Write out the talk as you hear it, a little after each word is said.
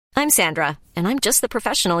I'm Sandra, and I'm just the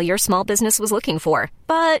professional your small business was looking for.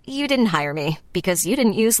 But you didn't hire me because you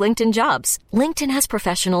didn't use LinkedIn Jobs. LinkedIn has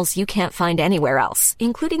professionals you can't find anywhere else,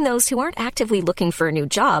 including those who aren't actively looking for a new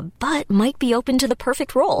job, but might be open to the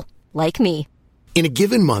perfect role, like me. In a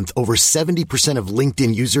given month, over 70% of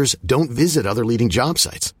LinkedIn users don't visit other leading job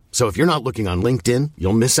sites. So if you're not looking on LinkedIn,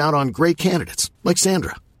 you'll miss out on great candidates like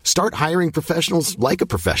Sandra. Start hiring professionals like a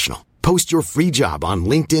professional. Post your free job on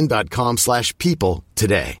linkedin.com/people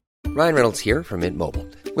today. Ryan Reynolds here from Mint Mobile.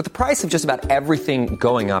 With the price of just about everything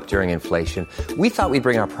going up during inflation, we thought we'd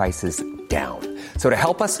bring our prices down. So to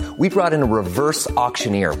help us, we brought in a reverse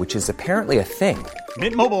auctioneer, which is apparently a thing.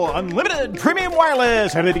 Mint Mobile Unlimited Premium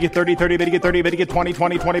Wireless. How to get 30, 30, bit to get 30, bit to get 20,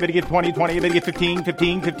 20, 20, bit to get 20, 20, bit to get 15,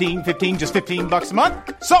 15, 15, 15, just $15 a month?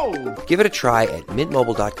 Sold! Give it a try at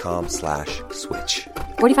mintmobile.com/switch.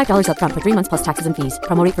 $45 up front for 3 months plus taxes and fees.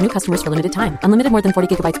 Promo rate for new customers for limited time. Unlimited more than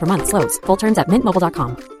 40 gigabytes per month. Slows full terms at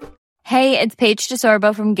mintmobile.com. Hey, it's Paige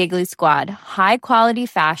DeSorbo from Giggly Squad. High quality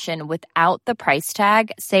fashion without the price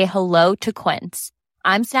tag. Say hello to Quince.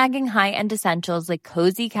 I'm snagging high-end essentials like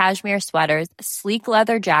cozy cashmere sweaters, sleek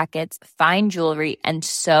leather jackets, fine jewelry, and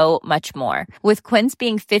so much more. With Quince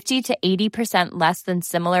being 50 to 80% less than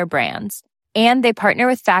similar brands. And they partner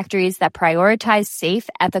with factories that prioritize safe,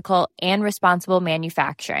 ethical, and responsible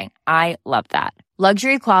manufacturing. I love that.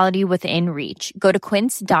 Luxury quality within reach. Go to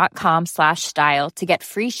quince.com/style to get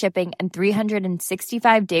free shipping and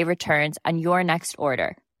 365-day returns on your next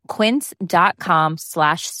order.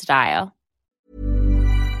 Quince.com/style.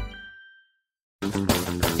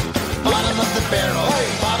 Bottom of the barrel,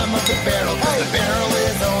 bottom of the barrel, the barrel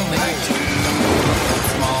is only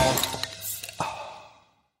small.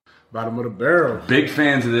 Bottom of the barrel. Big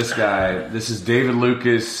fans of this guy. This is David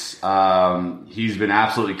Lucas. He's been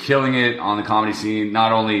absolutely killing it on the comedy scene,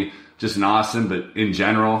 not only just in Austin, but in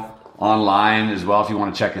general, online as well. If you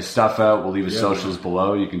want to check his stuff out, we'll leave his socials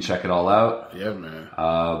below. You can check it all out. Yeah, man.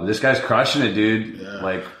 This guy's crushing it, dude. Yeah.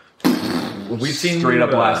 Like, we've seen straight you,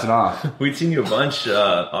 up blasting off. We'd seen you a bunch,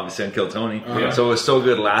 obviously on Kill Tony. So it was so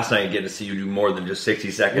good last night getting to see you do more than just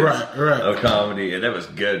 60 seconds of comedy, and that was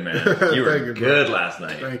good, man. You were good last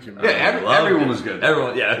night. Thank you, man. Yeah, everyone was good.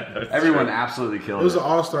 Everyone absolutely killed it. It was an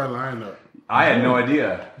all-star lineup. I had no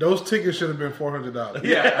idea. Those tickets should have been $400.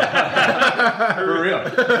 Yeah, for real.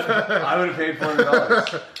 I would have paid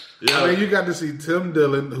 $400. Yeah. I mean, you got to see Tim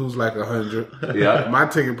Dillon, who's like $100. Yeah. My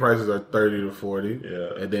ticket prices are $30 to $40.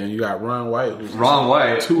 Yeah. And then you got Ron White, who's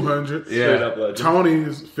 $200. Yeah.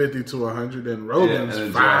 Tony's $50 to $100, and Rogan's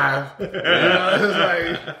 $5. It's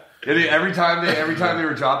like, every time they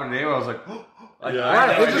were dropping a name, I was like,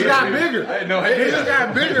 it just got bigger. I had no idea. It just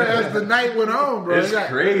got bigger as the night went on, bro. It's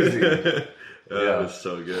crazy. That was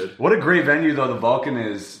so good. What a great venue though the Vulcan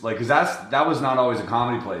is, like, because that was not always a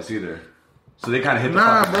comedy place either. So they kind of hit the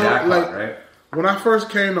fucking jackpot, right? When I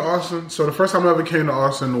first came to Austin, so the first time I ever came to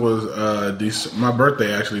Austin was my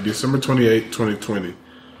birthday, actually, December 28, 2020.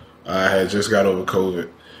 I had just got over COVID,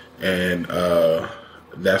 and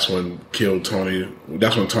that's when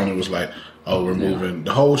That's when Tony was like, "Oh, we're moving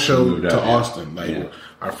the whole show to Austin." Like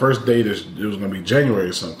our first date it was going to be January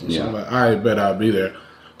or something. So I'm like, "All right, bet I'll be there."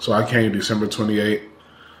 So I came December 28th.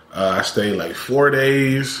 I stayed like 4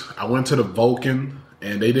 days. I went to the Vulcan.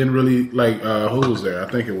 And they didn't really, who was there? I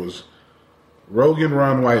think it was Rogan,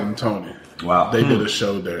 Ron White, and Tony. Wow. They did a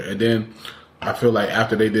show there. And then I feel like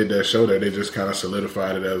after they did that show there, they just kind of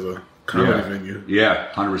solidified it as a comedy venue. Yeah,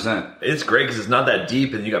 100%. It's great because it's not that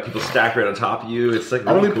deep and you got people stacked right on top of you. It's like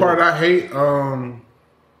really only cool. part I hate,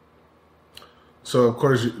 so of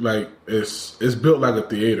course, it's built like a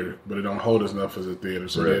theater, but it don't hold as enough as a theater.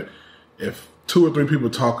 So that if 2 or 3 people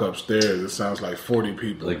talk upstairs, it sounds like 40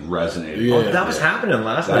 people. Like resonating. Yeah. Oh, that was happening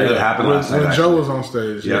last night. That happened last night. When Joe was on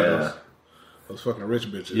stage, those fucking rich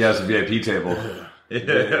bitches. Yeah, it's a VIP table.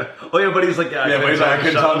 Yeah. Oh yeah, but he's like, but he's like, I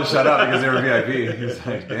couldn't tell him to shut up because they were VIP. He's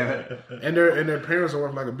like, damn it. And their parents are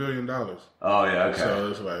worth like $1 billion. Oh yeah, okay. So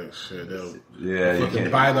it's like shit. They'll you fucking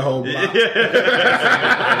buy the whole block.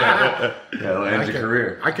 They'll end your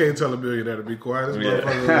career. I can't tell a billionaire to be quiet. This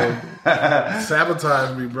motherfucker will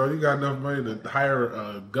sabotage me, bro. You got enough money to hire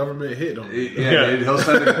a government hit on me. Yeah, dude, he'll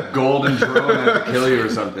send a golden drone out to kill you or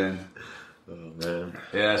something. Oh man.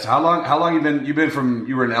 Yeah. So how long you been from?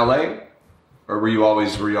 You were in LA, or were you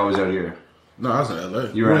always out here? No, I was in LA.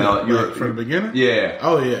 You were in LA. You were from the beginning. Yeah.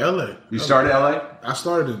 Oh yeah, LA. You started LA. I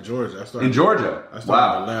started in Georgia. In Georgia. I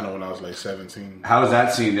started in Atlanta when I was like 17. How was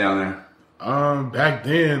that scene down there? Back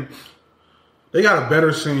then, they got a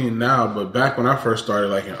better scene now, but back when I first started,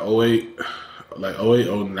 like in 08,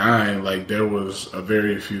 09, like there was a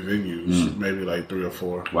very few venues, maybe like 3 or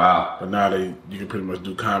 4. Wow. But now you can pretty much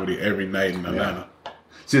do comedy every night in Atlanta.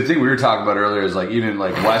 See, the thing we were talking about earlier is like even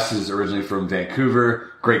like Wes is originally from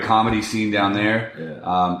Vancouver, great comedy scene down there.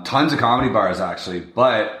 Yeah. Tons of comedy bars actually,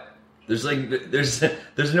 but there's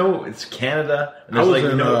no. It's Canada. And there's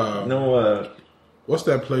like no. What's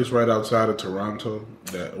that place right outside of Toronto?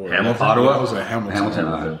 Hamilton, Ottawa. I was in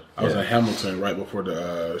Hamilton. I was in Hamilton right before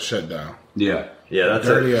the shutdown. Yeah, that's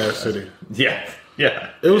dirty ass city. Yeah.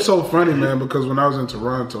 It was so funny, man, because when I was in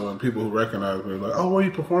Toronto and people who recognized me were like, "Oh, where are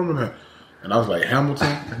you performing at?" And I was like,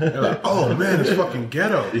 Hamilton? They're like, oh, man, it's fucking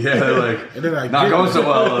ghetto. Yeah, they're like, and then I not going so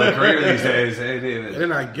well in the career these days. Hey, David. And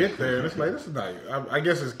then I get there, and it's like, this is not, I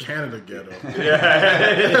guess it's Canada ghetto.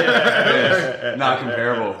 Yeah. Not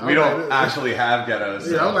comparable. We don't actually have ghettos.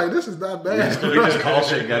 So. Yeah, I'm like, this is not bad. We just call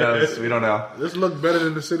shit ghettos. We don't know. This looks better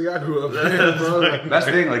than the city I grew up in, bro. That's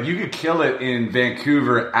the thing. Like, you could kill it in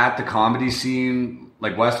Vancouver at the comedy scene.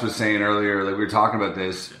 Like Wes was saying earlier, like we were talking about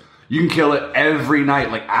this. You can kill it every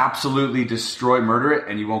night, like absolutely destroy, murder it,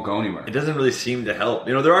 and you won't go anywhere. It doesn't really seem to help.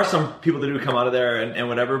 You know, there are some people that do come out of there and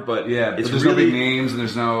whatever, but it's there's really, no big names and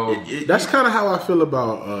there's no... That's kind of how I feel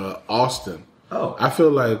about Austin. Oh. I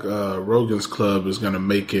feel like Rogan's Club is going to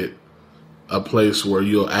make it a place where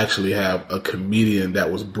you'll actually have a comedian that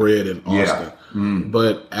was bred in Austin. Yeah.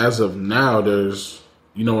 But as of now, there's...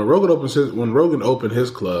 You know, when Rogan opened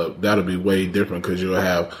his club, that'll be way different because you'll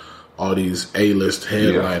have... all these A-list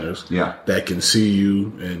headliners that can see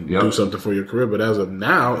you and do something for your career. But as of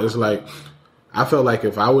now, it's like, I felt like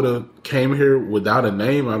if I would have came here without a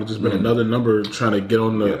name, I would have just been another number trying to get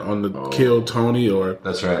on the Kill Tony or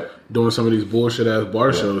that's right, doing some of these bullshit ass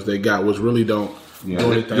bar shows they got, which really don't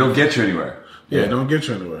do anything. Don't get you anywhere. Yeah, don't get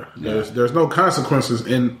you anywhere. Yeah. There's no consequences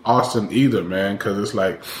in Austin either, man, because it's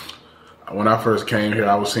like, when I first came here,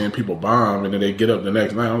 I was seeing people bomb, and then they get up the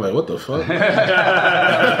next night. I'm like, what the fuck?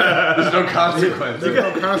 There's no consequences.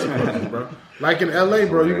 There's no consequences, bro. Like in LA,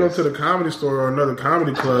 bro, you go to the Comedy Store or another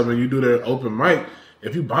comedy club, and you do their open mic.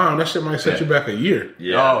 If you bomb, that shit might set you back a year.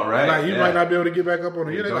 Yeah. Oh, right. Like, you might not be able to get back up on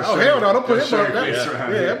a year. They're like, oh, hell no, don't put him up.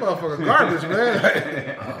 That motherfucker garbage,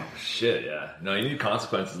 man. Oh, shit, yeah. No, you need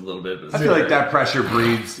consequences a little bit. But I feel like that pressure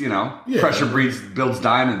breeds, pressure builds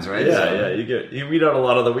diamonds, right? Yeah, you weed out a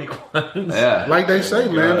lot of the weak ones. Yeah. Like they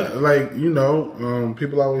say, man, like,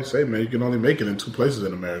 people always say, man, you can only make it in two places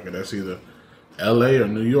in America. That's either LA or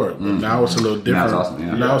New York. But now it's a little different.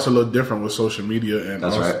 Now it's a little different with social media and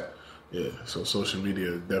that's right. Yeah, so social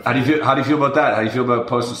media definitely. How do you feel about that? How do you feel about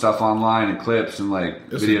posting stuff online and clips and like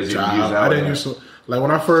videos you use that I didn't use like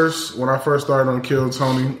when I first started on Kill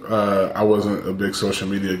Tony, I wasn't a big social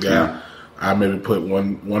media guy. Yeah. I maybe put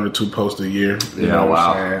one or two posts a year. You know what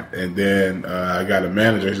I'm saying? And then I got a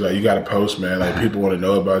manager. He's like, "You got to post, man. Like people want to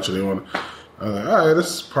know about you. They want." I was like, "All right,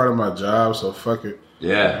 this is part of my job, so fuck it.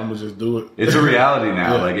 Yeah, I'm gonna just do it." It's a reality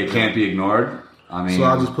now. Like it can't be ignored. I mean, so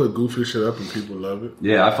I just put goofy shit up and people love it.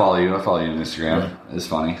 Yeah, I follow you on Instagram. Yeah. It's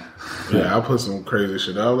funny. Yeah, I put some crazy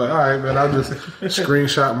shit up. I was like, all right, man, I'll just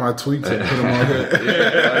screenshot my tweets and put them on here.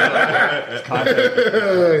 It's content.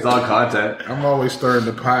 It's all content. I'm always stirring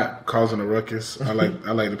the pot, causing a ruckus. I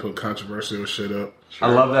like to put controversial shit up. Sure.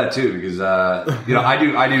 I love that too because I do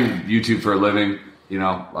YouTube for a living. We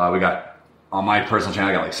got on my personal channel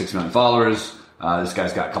I got like 6 million followers. This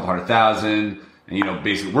guy's got a couple 100,000. And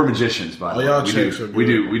basically, we're magicians, but we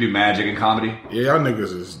do magic and comedy. Yeah, y'all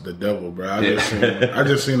niggas is the devil, bro. I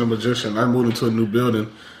just seen a magician. I moved into a new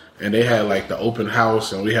building, and they had like the open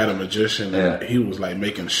house, and we had a magician, and he was like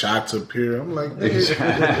making shots appear. I'm like, you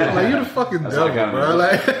the fucking devil, bro.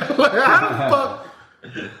 Like, how the fuck?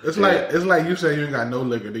 It's like you say you ain't got no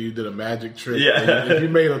liquor, then you did a magic trick. Yeah. If you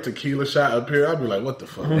made a tequila shot up here, I'd be like, what the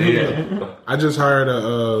fuck? Yeah. I just hired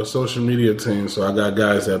a social media team, so I got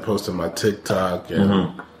guys that posted my TikTok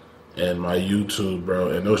and my YouTube, bro.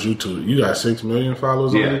 And those YouTube, you got 6 million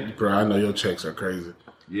followers on it? Bro, I know your checks are crazy.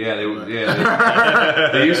 Yeah, they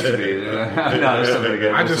used to be. No, they're still pretty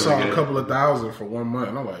good. I just saw a couple of thousand for 1 month,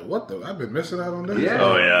 and I'm like, what the? I've been missing out on this? Yeah.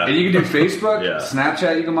 Oh, yeah. And you can do Facebook,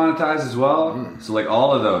 Snapchat you can monetize as well. So, like,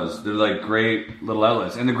 all of those, they're, like, great little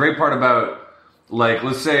outlets. And the great part about, like,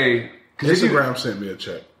 let's say... Instagram sent me a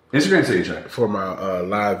check. Instagram sent you a check? For my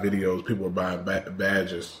live videos, people were buying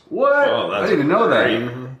badges. What? Oh, I didn't even know that.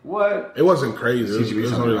 Mm-hmm. What? It wasn't crazy. It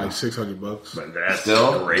was only like $600. But that's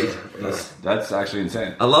still great. That's actually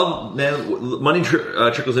insane. I love, man, money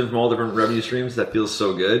trickles in from all different revenue streams. That feels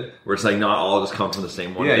so good. Where it's like not all just come from the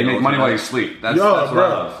same one. Yeah, you make money while you sleep. That's what I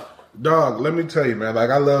love. Dog, let me tell you, man. Like,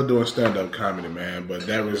 I love doing stand-up comedy, man. But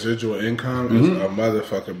that residual income is a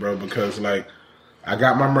motherfucker, bro. Because, like, I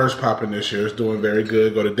got my merch popping this year. It's doing very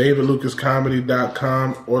good. Go to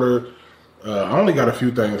davidlucascomedy.com. Order. I only got a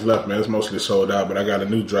few things left, man. It's mostly sold out, but I got a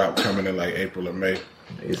new drop coming in like April or May.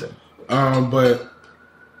 Amazing. But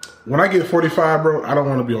when I get 45, bro, I don't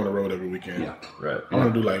want to be on the road every weekend. Yeah, right. I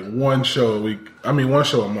want to do like one show a week. I mean, one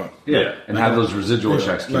show a month. Yeah, and have those residual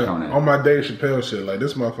checks keep coming in. On my Dave Chappelle shit, like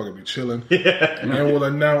this motherfucker be chilling. And we'll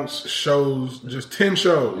announce shows, just 10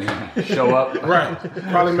 shows. Yeah. Show up. Right.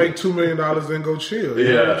 Probably make $2 million, then go chill.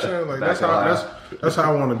 You know what I'm saying? Like that's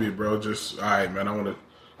how I want to be, bro. Just, all right, man, I want to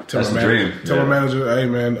tell my manager, hey,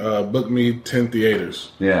 man, book me 10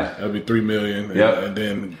 theaters. Yeah. That'll be $3 million. And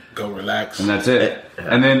then go relax. And that's it.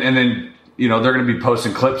 And then you know, they're going to be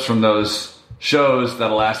posting clips from those shows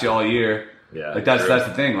that'll last you all year. Yeah. Like, that's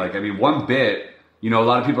the thing. Like, I mean, one bit, you know, a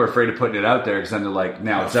lot of people are afraid of putting it out there because then they're like,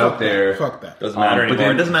 now it's out there. Fuck that. Doesn't matter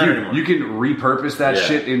anymore. It doesn't matter anymore. You can repurpose that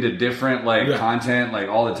shit into different, content, like,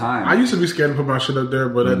 all the time. I used to be scared to put my shit up there,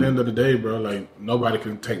 but at the end of the day, bro, like, nobody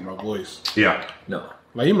can take my voice. Yeah. No.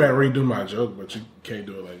 Like, you might redo my joke, but you can't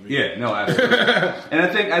do it like me. Yeah, no, absolutely. And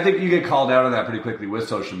I think you get called out on that pretty quickly with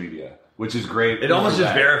social media, which is great. It almost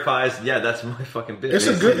just verifies, that's my fucking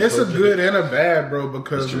business. It's a good and a bad, bro,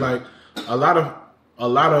 because like a lot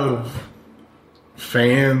of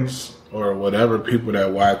fans or whatever people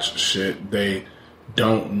that watch shit, they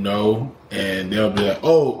don't know, and they'll be like,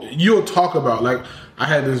 "Oh, you'll talk about like I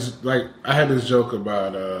had this joke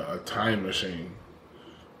about a time machine."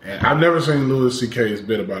 And I've never seen Louis C.K.'s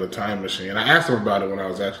bit about a time machine. I asked him about it when I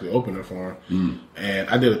was actually opening for him. And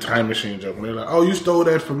I did a time machine joke. And they're like, oh, you stole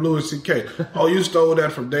that from Louis C.K. Oh, you stole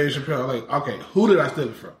that from Dave Chappelle. I'm like, okay, who did I steal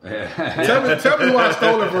it from? Tell me who I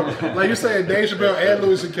stole it from. Like, you saying Dave Chappelle and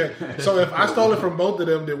Louis C.K. So if I stole it from both of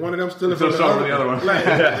them, did one of them steal it from the other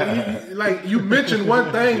one? Like, you mentioned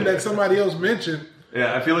one thing that somebody else mentioned.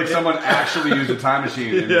 Yeah, I feel like someone actually used a time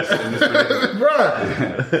machine in this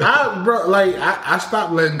I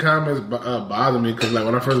stopped letting comments bother me because, like,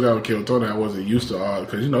 when I first got with Kill Tony, I wasn't used to all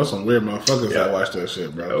because, you know, some weird motherfuckers that watch that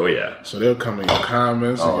shit, bro. Oh, yeah. So they'll come in your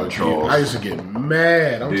comments. Oh, trolls. I used to get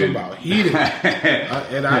mad. I'm talking about heated.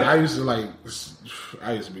 I used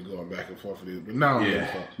to be going back and forth with these, but now I'm getting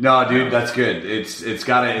fucked. No, dude, that's good. It's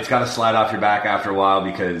gotta slide off your back after a while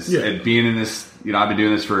because being in this, you know, I've been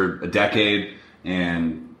doing this for a decade.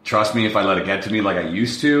 And trust me, if I let it get to me like I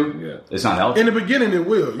used to, it's not healthy. In the beginning, it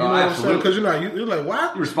will. You know what I'm saying? Because you're like,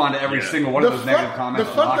 what? You respond to every single one of those negative comments.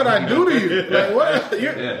 The fuck did I do to you? Like, what?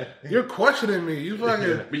 You're questioning me. You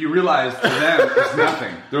fucking. But you realize to them, it's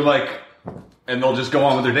nothing. They're like, and they'll just go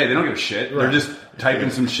on with their day. They don't give a shit. Right. They're just typing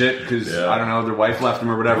some shit because, I don't know, their wife left them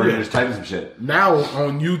or whatever. They're just typing some shit. Now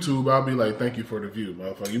on YouTube, I'll be like, thank you for the view,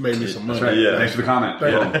 motherfucker. You made me some money. That's right. Thanks for the comment.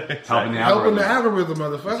 Helping the algorithm,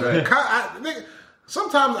 motherfucker. Right.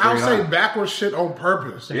 Sometimes I'll say backwards shit on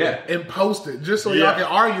purpose. And post it just so y'all can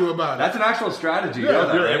argue about it. That's an actual strategy.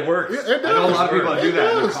 It works. It does. I know a lot of people that do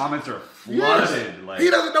that and the comments are flooded. Like, he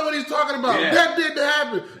doesn't know what he's talking about. That didn't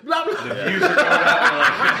happen. Blah, blah. The views are going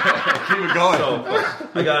up. Keep it going. So,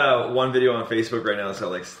 I got one video on Facebook right now that's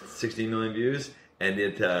got like 16 million views. And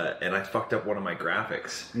I fucked up one of my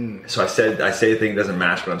graphics. So I say a thing doesn't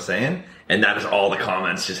match what I'm saying, and that is all the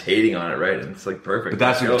comments just hating on it, right? And it's like perfect. But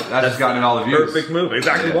that's just gotten all the views. Perfect move.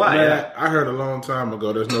 Exactly why. Man, I heard a long time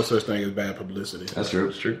ago there's no such thing as bad publicity. That's true.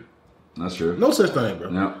 It's true. That's true. No such thing,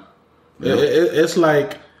 bro. No. It's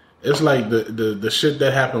like the shit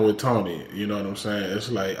that happened with Tony. You know what I'm saying?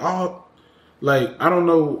 It's like, like, I don't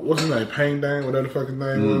know what's his name, Payne Dang, whatever the fucking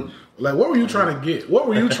name was. Like, what were you trying to get? What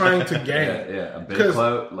were you trying to gain? A big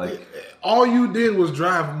clout. Like, all you did was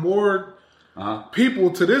drive more people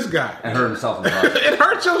to this guy. And hurt himself in the process. It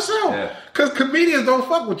hurt yourself. Because comedians don't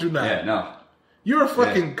fuck with you now. Yeah, no. You're a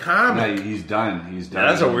fucking comic. No, he's done. He's done.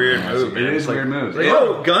 That's a weird move. It is a weird move.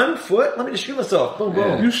 Like, gun, foot, let me just shoot myself. Boom,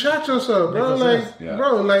 boom. You shot yourself, bro.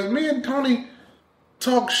 Like, me and Tony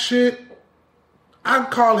talk shit. I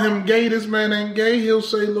call him gay. This man ain't gay. He'll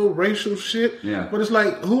say little racial shit. Yeah. But it's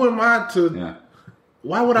like, who am I to... Yeah.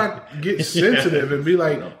 Why would I get sensitive and be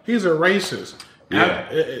like, he's a racist? Yeah.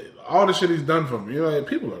 All the shit he's done for me. You know, like,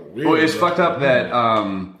 people are weird. Well, it's fucked up that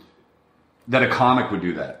that a comic would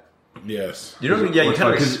do that. Yes. You know, you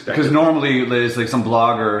kind of... Because normally, it's like some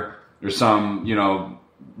blogger or some, you know,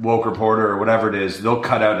 woke reporter or whatever it is, they'll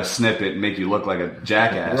cut out a snippet and make you look like a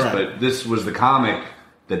jackass. Right. But this was the comic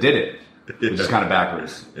that did it. Which is kind of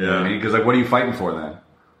backwards. You know what I mean? Because, like, what are you fighting for then?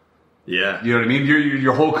 Yeah. You know what I mean?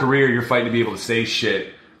 Your whole career, you're fighting to be able to say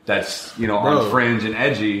shit that's, you know, on fringe and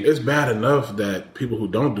edgy. It's bad enough that people who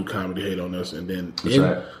don't do comedy hate on us, and then,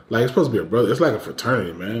 right. Like, it's supposed to be a brother. It's like a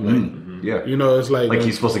fraternity, man. Like, you know, it's like... Like,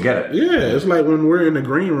 he's supposed to get it. Yeah, it's like when we're in the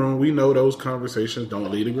green room, we know those conversations don't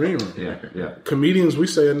leave the green room. Yeah. Comedians, we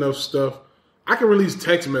say enough stuff. I can release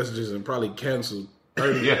text messages and probably cancel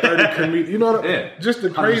 30 comedians. You know, just the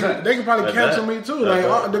crazy. 100%. They can probably cancel me too.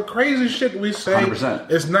 Like the crazy shit we say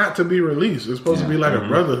 100%. it's not to be released. It's supposed to be like a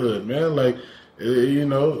brotherhood, man. Like you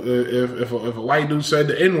know, if a white dude said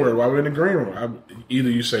the N-word while we're in the green room, either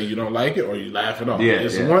you say you don't like it or you laugh it off.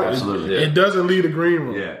 Absolutely. It doesn't leave the green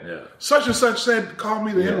room. Yeah. Such and such said, call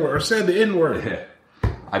me the N-word or said the N-word. Yeah.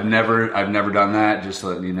 I've never done that. Just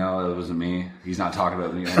letting you know, it wasn't me. He's not talking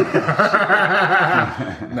about me. Nah,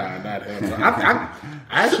 not him. I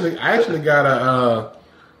actually got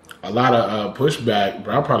a lot of pushback,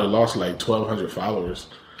 but I probably lost like 1,200 followers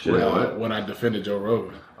when I defended Joe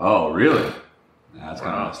Rogan. Oh, really? That's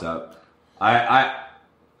kind of messed up.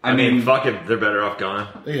 I mean, fuck it, they're better off gone.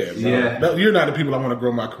 Yeah. No, you're not the people I want to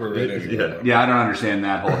grow my career in anymore. Yeah, I don't understand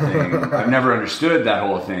that whole thing. I've never understood that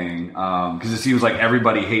whole thing because it seems like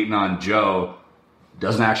everybody hating on Joe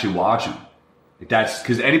doesn't actually watch him. Like that's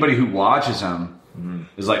because anybody who watches him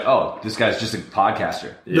is like, oh, this guy's just a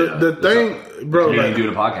podcaster. The thing, bro, like, doing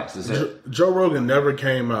a podcast. That's it. Joe Rogan never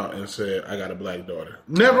came out and said, "I got a black daughter."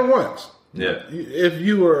 Never once. Yeah. If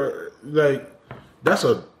you were like, that's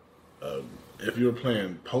if you were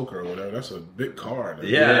playing poker or whatever, that's a big card.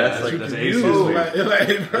 That's aces.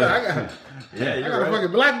 Like, bro, I got a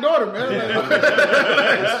fucking black daughter, man.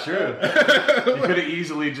 That's true. You could have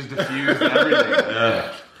easily just diffused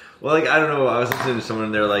everything. Well, like I don't know. I was listening to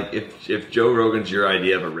someone there. Like, if Joe Rogan's your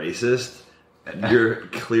idea of a racist, you're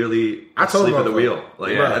clearly asleep at the wheel.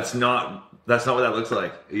 Like that's not what that looks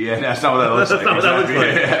like. Yeah, that's not what that looks like. That's not what that looks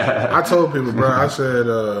like. Yeah. I told people, bro. I said,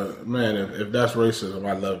 man, if that's racism,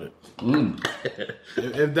 I love it.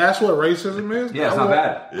 If that's what racism is, it's not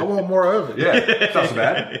bad. I want more of it. Yeah, it's not so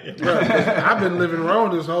bad. Bro, I've been living wrong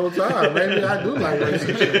this whole time. Maybe I do like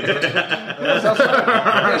racist shit.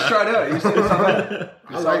 Let's try it out. You said it's not bad.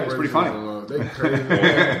 I like it's pretty funny. They crazy.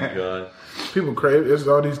 Oh, God. People crazy. It's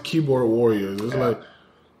all these keyboard warriors. It's like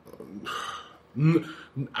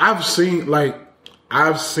I've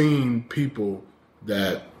seen people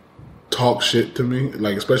that talk shit to me,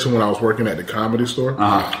 like especially when I was working at the Comedy Store.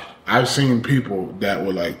 I've seen people that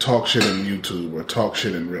would like talk shit on YouTube or talk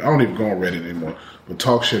shit in Reddit. I don't even go on Reddit anymore, but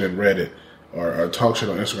talk shit in Reddit or talk shit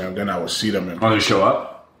on Instagram. Then I would see them. They show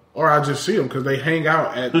up? Or I just see them because they hang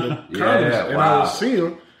out at the comedy. And I would see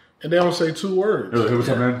them and they don't say 2 words. Hey, what's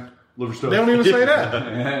up, man? They don't even say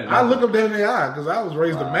that. I look them dead in the eye because I was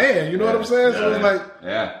raised a man. You know what I'm saying? So it's like,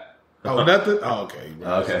 oh, nothing? Oh, okay. Bro.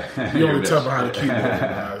 Okay. You only tell behind the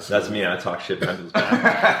keyboard. That's me. I talk shit behind his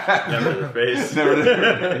back. Never to their face.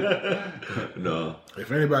 No. If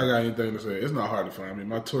anybody got anything to say, it's not hard to find me.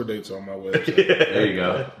 My tour date's on my website. There you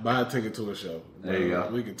go. Buy a ticket to a show. There you go.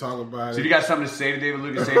 We can talk about it. So if you got something to say to David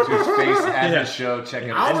Lucas, say it to his face at his show. Check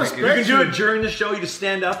it out. You can do it during the show. You just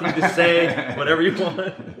stand up and you just say whatever you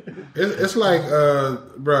want. It's like,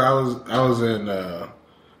 bro, I was in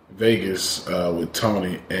Vegas with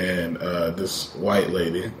Tony, and this white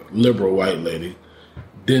lady, liberal white lady,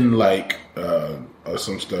 didn't like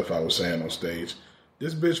some stuff I was saying on stage.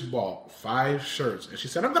 This bitch bought 5 shirts, and she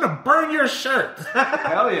said, "I'm gonna burn your shirt."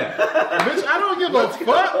 Hell yeah, bitch! I don't give a fuck.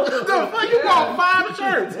 What the fuck? You bought 5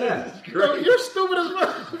 shirts? Yeah, you're stupid as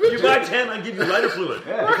fuck. You buy 10, I give you lighter fluid.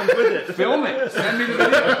 Yeah. Come with it. Film it. Send me the video.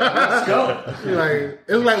 Let's go.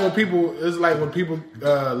 It's like when people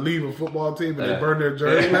leave a football team and they burn their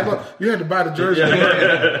jersey. Like, look, you had to buy the jersey.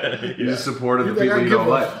 You just supported the people you don't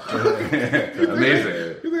like.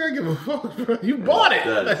 Amazing. You think I give a fuck? Bro? You bought it.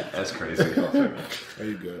 That's crazy. Are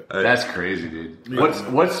you good? That's crazy, dude.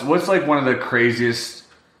 What's like one of the craziest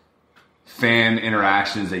fan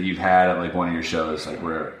interactions that you've had at like one of your shows, like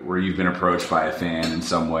where you've been approached by a fan in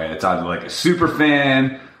some way? It's either like a super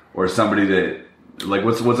fan or somebody that like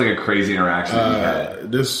what's like a crazy interaction that you've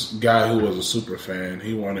had? This guy who was a super fan,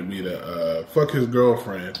 he wanted me to fuck his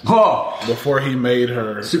girlfriend before he made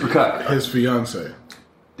her super cut his fiance.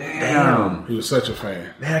 Damn. He was such a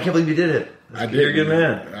fan. Man, I can't believe you did it. I did. You're a good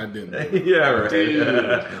man. I didn't. Yeah, right.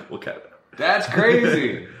 Dude. We'll cut it. That's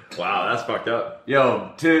crazy. Wow, that's fucked up.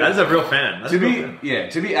 Yo, that's a real fan.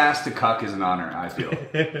 To be asked to cuck is an honor, I feel.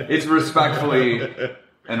 It's respectfully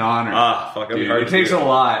an honor. Fuck, dude, it takes a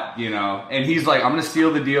lot, you know. And he's like, I'm gonna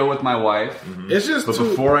seal the deal with my wife. Mm-hmm. It's just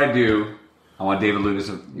before I do, I want David Lucas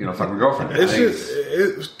to, fuck my girlfriend.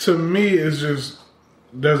 To me, it's just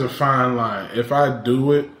there's a fine line. If I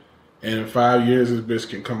do it, and in 5 years, this bitch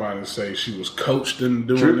can come out and say she was coached in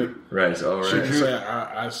doing it. Right. So, right. She can say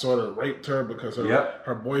I sort of raped her because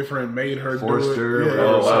her boyfriend made her forced do it. her. Yeah.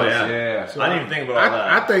 Oh, wow, yeah. So I didn't even think about all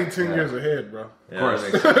that. I think 10 years ahead, bro. Yeah, of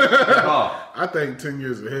course. I think 10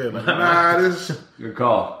 years ahead. Like, this. Good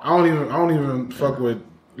call. I don't even fuck with,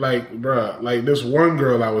 like, bro. Like, this one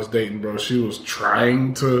girl I was dating, bro, she was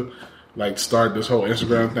trying to like start this whole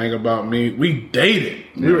Instagram thing about me. We dated.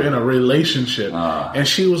 We were in a relationship, and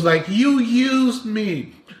she was like, "You used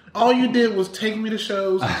me. All you did was take me to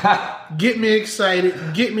shows, get me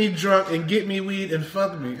excited, get me drunk, and get me weed and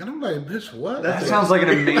fuck me." And I'm like, "Bitch, what?" That sounds like an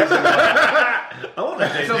amazing.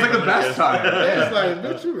 That sounds like the best time. Yeah. It's like,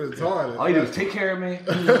 bitch, you retarded. All you do is take care of me,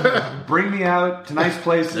 bring me out to nice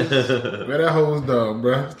places. Man, that hoe was dumb,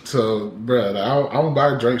 bro. So, bro, I don't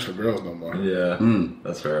buy drinks for girls no more. Yeah,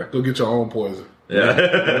 that's fair. Go get your own poison. Yeah,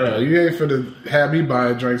 bro, you ain't finna have me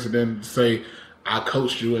buying drinks and then say I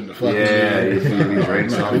coached you into fucking. Yeah, you feed me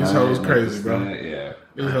drinks. Nah, these hoes crazy, bro. Yeah,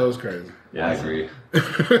 these hoes crazy. Yeah, I agree.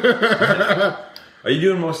 Are you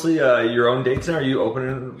doing mostly your own dates now? Are you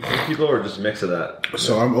opening for people or just a mix of that?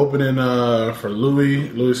 So I'm opening for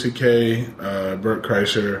Louis C.K., Burt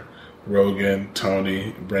Kreischer, Rogan,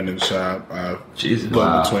 Tony, Brendan Schaub. Jesus,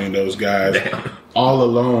 between those guys, all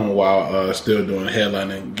alone while still doing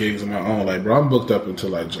headlining gigs of my own. Like, bro, I'm booked up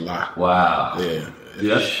until like July. Wow. Yeah,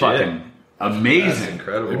 dude, that's fucking amazing. That's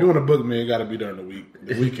incredible. If you want to book me, it got to be during the week.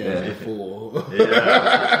 The weekends are full.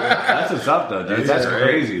 That's what's up, though, dude. That's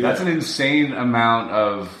crazy. Yeah. That's an insane amount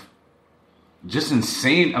of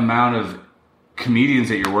comedians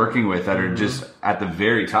that you're working with that are just at the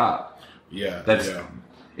very top. Yeah,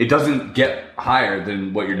 It doesn't get higher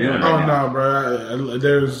than what you're doing right now. No, bro.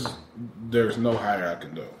 There's no higher I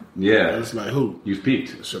can do. Yeah, it's like who you've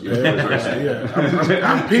peaked. Chappelle, yeah,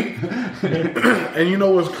 I'm peaked. And you know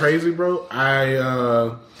what's crazy, bro?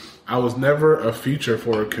 I was never a feature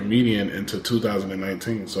for a comedian until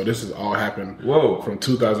 2019. So this has all happened from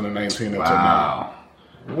 2019 until now.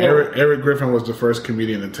 Eric Griffin was the first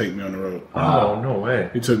comedian to take me on the road. Oh, no way.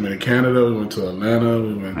 He took me to Canada. We went to Atlanta.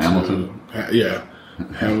 We went Hamilton.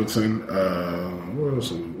 Hamilton. Where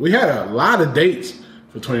else? We had a lot of dates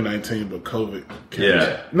for 2019, but COVID came.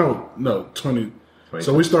 Yeah. No, 20.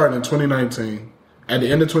 So we started in 2019. At the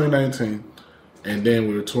end of 2019. And then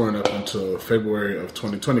we were touring up until February of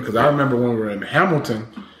 2020. Because I remember when we were in Hamilton,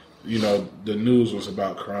 you know, the news was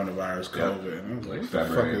about coronavirus, COVID. And I was like,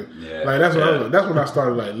 February. Like, that's when I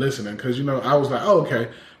started, like, listening. Because, you know, I was like, oh, okay,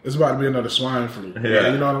 it's about to be another swine flu.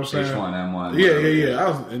 Yeah. You know what I'm saying? H1N1.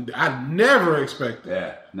 Yeah. I never expected.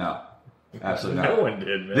 Yeah, no. Absolutely not. No one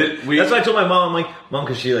did, man. That's why I told my mom, I'm like, Mom,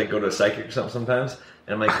 because she, like, go to a psychic or something sometimes.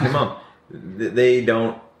 And I'm like, hey, Mom, they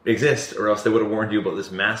don't exist, or else they would have warned you about this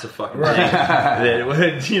massive fucking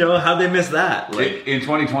thing. You know, how'd they miss that? Like, in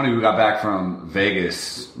 2020, we got back from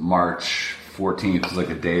Vegas March 14th. It was like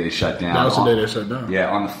a day they shut down. That was the day they shut down. Yeah,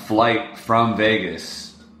 on the flight from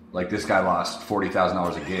Vegas, like this guy lost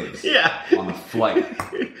 $40,000 of gigs. Yeah. On the flight.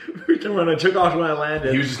 When I took off when I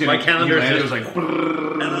landed, He was just getting, my calendar it was like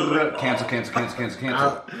cancel.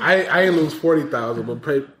 I ain't lose 40,000,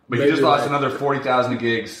 but he just lost another 40,000 of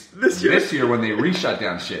gigs this year when they re-shut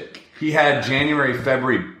down shit. He had January,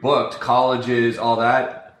 February booked, colleges, all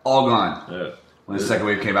that, all gone. Yeah. When the second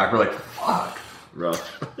wave came back, we're like, fuck.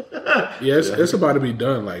 Rough. It's about to be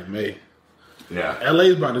done like May. Yeah.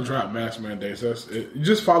 LA's about to drop mask mandates. You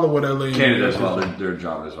just follow what LA Canada as well. They're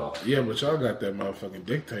job as well. Yeah, but y'all got that motherfucking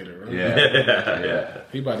dictator, right? Yeah.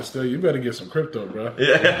 He about to steal. You better get some crypto, bro.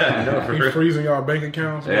 Yeah. He freezing y'all bank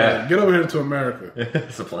accounts. Yeah. Man. Get over here to America.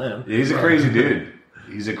 That's the plan. Yeah, he's a crazy dude.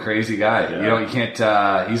 He's a crazy guy. Yeah. You know, you can't.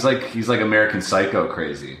 He's like American Psycho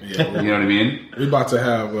crazy. Yeah. You know what I mean? We about to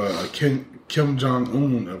have Kim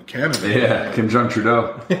Jong-un of Canada. Yeah, Kim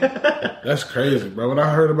Jong-Trudeau. That's crazy, bro. When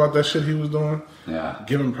I heard about that shit he was doing,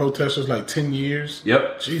 giving protesters like 10 years.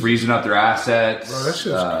 Yep, Jesus. Freezing up their assets. Bro, that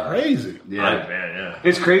shit's crazy. Yeah,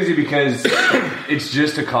 It's crazy because it's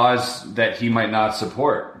just a cause that he might not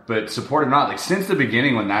support, but support or not, like since the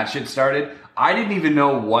beginning when that shit started, I didn't even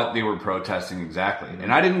know what they were protesting exactly,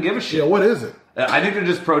 and I didn't give a shit. Yeah, what is it? I think they're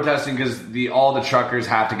just protesting because all the truckers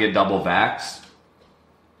have to get double vaxxed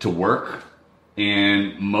to work.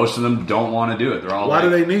 And most of them don't want to do it. They're all Why do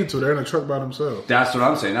they need to? They're in a truck by themselves. That's what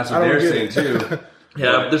I'm saying. That's what they're saying too.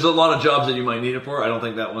 Yeah, there's a lot of jobs that you might need it for. I don't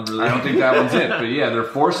think that one's really. I don't think that one's it. But yeah, they're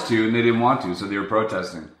forced to, and they didn't want to, so they were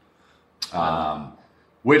protesting.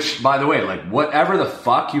 Which, by the way, like whatever the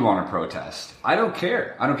fuck you want to protest, I don't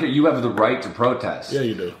care. I don't care. You have the right to protest. Yeah,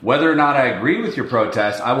 you do. Whether or not I agree with your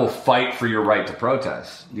protest, I will fight for your right to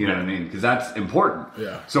protest. You know what I mean? Because that's important.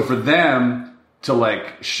 Yeah. So for them to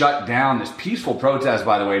like shut down this peaceful protest,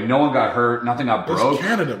 by the way, no one got hurt, nothing got broke. It's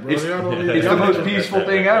Canada, bro. It's the most peaceful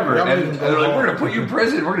thing ever. And they're like, we're going to put you in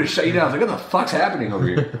prison. We're going to shut you down. It's like, what the fuck's happening over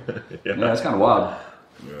here? Yeah, that's kind of wild.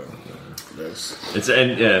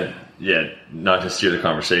 Not to steer the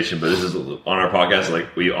conversation, but this is on our podcast.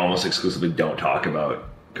 Like, we almost exclusively don't talk about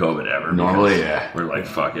COVID ever. Normally, we're like,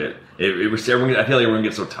 fuck it. I feel like we're gonna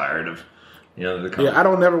get so tired of You know, I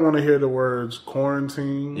don't ever want to hear the words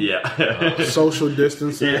quarantine. Yeah. Social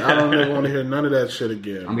distancing. I don't ever want to hear none of that shit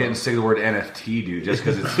again. I'm getting sick of the word NFT, dude, just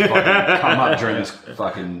because it's fucking come up during this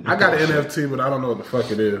fucking... I got an NFT, but I don't know what the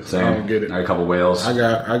fuck it is. Same. I don't get it. I got a couple whales. I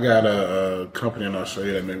got a company in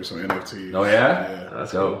Australia that made me some NFTs. Oh, yeah? Yeah.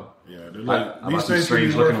 That's dope. Yeah, they're like, I bought some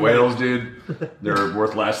strange looking whales, dude. They're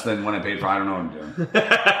worth less than when I paid for. I don't know what I'm doing.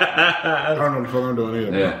 I don't know what the fuck I'm doing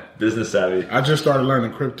either. Yeah. Business savvy. I just started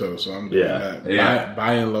learning crypto, so I'm doing that. Yeah.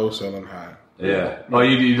 Buying low, selling high. Yeah. Oh,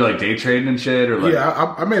 you do like day trading and shit? Or like...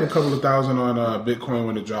 Yeah, I made a couple of thousand on Bitcoin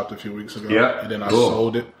when it dropped a few weeks ago. Yeah. And then I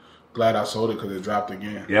sold it. Glad I sold it because it dropped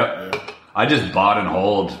again. Yep. Yeah. I just bought and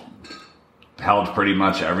held pretty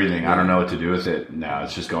much everything. I don't know what to do with it. No,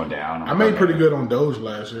 it's just going down. I made pretty good on Doge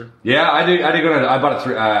last year. Yeah, I did good. I bought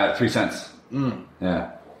it 3 cents.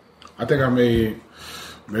 Yeah. I think I made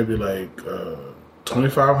maybe like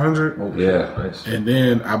 2,500. Yeah. Nice. And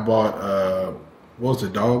then I bought what was the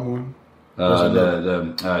dog one?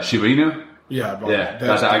 The Shiba Inu? Yeah, I bought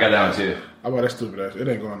I got that one too. I bought that stupid ass. It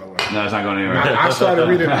ain't going nowhere. No, it's not going anywhere. I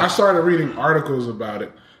started reading articles about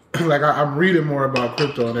it. Like I'm reading more about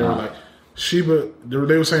crypto, and they were like, Shiba. They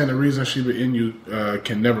were saying the reason Shiba Inu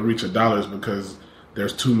can never reach $1 is because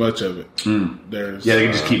there's too much of it. They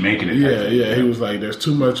can just keep making it. Yeah. He was like, there's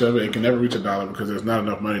too much of it. It can never reach $1 because there's not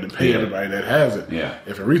enough money to pay everybody that has it. Yeah.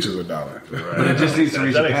 If it reaches $1, right. But it just needs to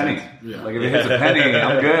reach a penny. Yeah. Like if it hits a penny,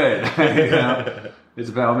 I'm good. You know? It's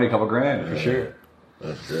about I'll make a couple grand for sure.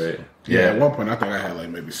 That's great. Yeah. At one point, I think I had like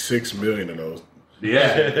maybe 6 million of those.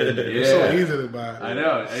 Yeah. It's so easy to buy. I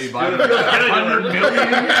know. Hey, you buy 100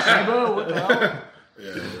 million Shiba? What the hell?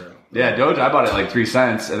 Yeah, Doge, I bought it like 3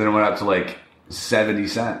 cents, and then it went up to like 70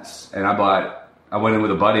 cents. And I went in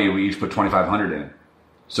with a buddy, we each put 2,500 in.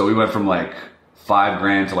 So we went from like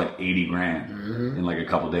 $5,000 to like 80 grand in like a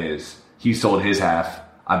couple days. He sold his half.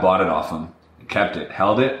 I bought it off him, kept it,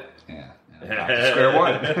 held it. Square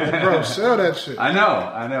one. Bro, sell that shit. I know.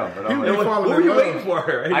 But I'm like, who are you waiting for?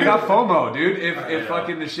 Right? I got FOMO, dude. If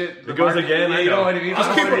fucking the shit it goes again, you know what I mean?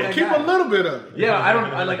 Just keep a little bit of it. Yeah, I don't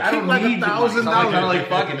need $1,000. Kind of like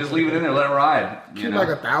fucking just leave it in there, let it ride. Keep like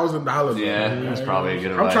 $1,000. Yeah, that's probably a good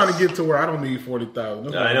advice. I'm trying to get to where I don't need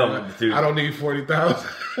 40,000. I know, dude. I don't need 40,000.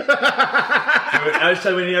 I just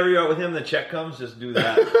said whenever you're out with him, the check comes. Just do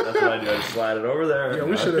that. That's what I do. I just slide it over there. Yeah,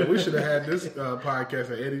 we should have had this podcast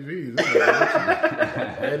at Eddie V's.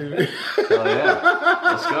 Eddie V. Oh yeah,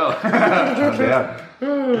 let's go.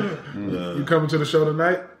 You coming to the show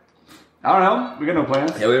tonight? I don't know. We got no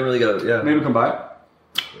plans. Yeah, we haven't really got. Yeah, maybe come by.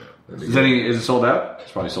 Is it sold out?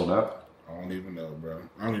 It's probably sold out. I don't even know, bro.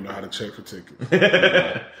 I don't even know how to check for tickets.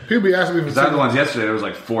 People be asking me for tickets. I had the ones yesterday. There was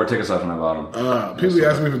like 4 tickets left when I bought them. People be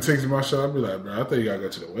asking me for tickets to my show. I'd be like, bro, I think you gotta go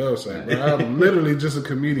to the website, bro. I'm literally just a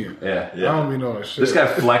comedian. Yeah. I don't be knowing shit. This guy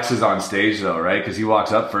flexes on stage though, right? Because he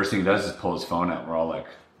walks up, first thing he does is pull his phone out. We're all like,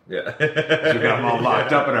 yeah. We got him all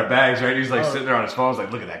locked up in our bags, right? He's like sitting there on his phone. I was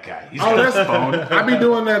like, look at that guy. He's got his phone. I be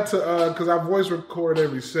doing that to because I voice record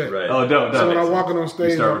every set. Right. Oh, don't. So when I'm walking on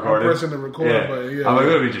stage, I'm pressing the record button. I'm like,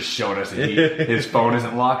 maybe just showing us that his phone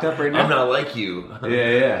isn't locked up right now. I'm not like you.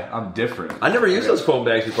 Yeah. I'm different. I never used those phone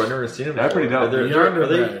bags before. I've never seen them. They're pretty dope.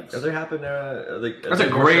 Are they happening? That's a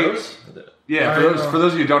great. Shows? Yeah, for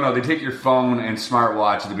those of you who don't know, they take your phone and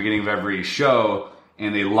smartwatch at the beginning of every show,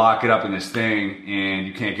 and they lock it up in this thing, and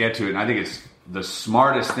you can't get to it. And I think it's the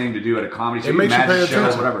smartest thing to do at a comedy show. It makes you pay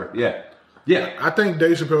attention. Whatever. Yeah. I think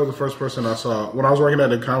Dave Chappelle was the first person I saw. When I was working at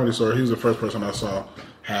the Comedy Store, he was the first person I saw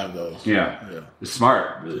have those. Yeah. It's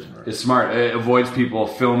smart. Really smart. It's smart. It avoids people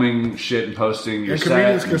filming shit and posting your set. And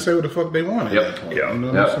comedians can can say what the fuck they want at that point. Yep. You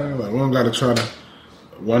know what I'm saying? Like, we don't got to try to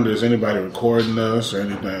wonder is anybody recording us or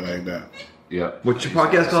anything like that. Yeah. What's your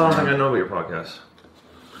podcast called? I don't think I know about your podcast.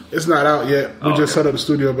 It's not out yet. We just set up the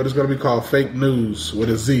studio, but it's going to be called Fake News with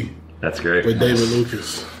a Z. That's great. With David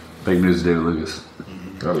Lucas. Fake News with David Lucas.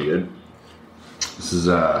 That'll be good. This is,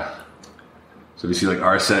 so you see like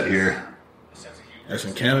our set here. That's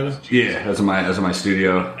in Canada? Yeah, that's in my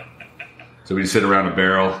studio. So we sit around a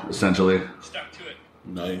barrel, essentially. Stuck to it.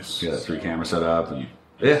 Nice. Yeah, 3 camera set up. And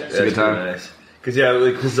it's a good time. Nice. Because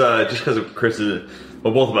of Chris's,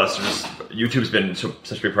 both of us, YouTube's been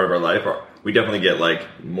such a big part of our life. We definitely get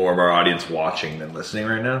like more of our audience watching than listening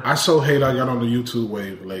right now. I so hate I got on the YouTube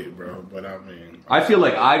wave late, bro. But I mean, I feel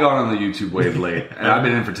like I got on the YouTube wave late, and I've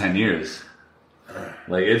been in for 10 years.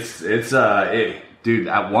 Like dude.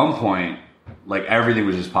 At one point, like everything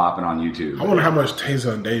was just popping on YouTube. I wonder how much Tay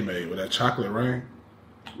Day made with that Chocolate Rain.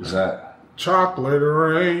 What's that? Chocolate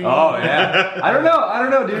Rain. Oh yeah. I don't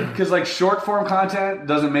know, dude. Because like short form content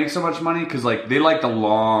doesn't make so much money. Because like they like the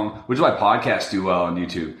long, which is why podcasts do well on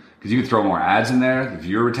YouTube. because you can throw more ads in there. The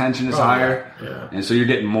viewer retention is higher, and so you're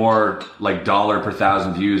getting more like $1 per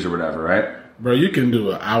 1,000 views or whatever, right? Bro, you can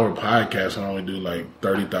do an hour podcast and only do like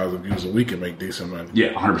 30,000 views a week and make decent money.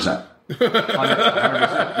 Yeah, 100%. 100%.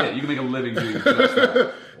 Yeah, you can make a living doing just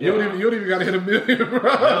that. You don't even got to hit 1 million, bro.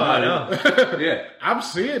 No, I know. Yeah. I'm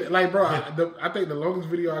seeing it. Like, bro, I think the longest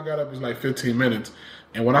video I got up is like 15 minutes.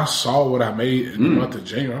 And when I saw what I made in the month of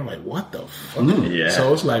January, I'm like, what the fuck? Yeah.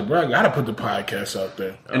 So it's like, bro, I got to put the podcast out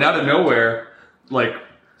there. And out of nowhere, like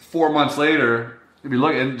 4 months later, if you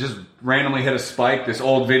look and just randomly hit a spike, this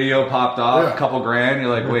old video popped off, a couple grand.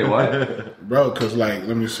 You're like, wait, what? Bro, because like,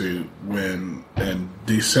 let me see. When in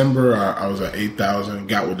December, I was at 8,000,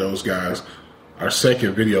 got with those guys. Our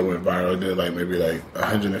second video went viral. It did like maybe like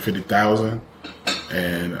 150,000.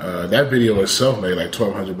 And that video itself made like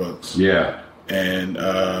 $1,200. Yeah. And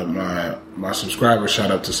my subscribers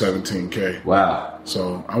shot up to 17K. Wow.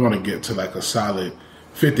 So I want to get to like a solid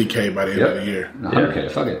 50K by the end of the year.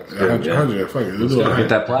 100K, fuck it. 100, fuck it. Let's Get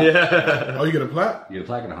that plaque. Yeah. Oh, you get a plaque? You get a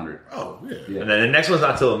plaque at 100. Oh, yeah. And then the next one's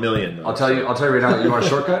not till $1 million. Though. I'll tell you right now. You want a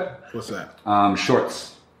shortcut? What's that?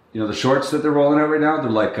 Shorts. You know the shorts that they're rolling out right now?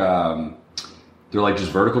 They're like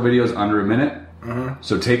just vertical videos under a minute.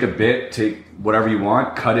 So take a bit, take whatever you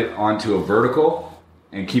want, cut it onto a vertical,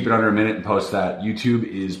 and keep it under a minute and post that. YouTube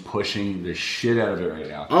is pushing the shit out of it right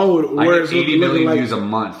now. Oh, I where get 80 million views a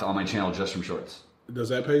month on my channel just from shorts. Does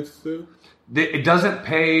that pay still? It doesn't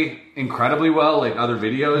pay incredibly well like other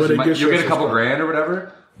videos. You'll get a couple grand or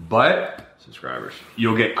whatever, but subscribers.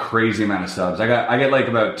 You'll get crazy amount of subs. I get like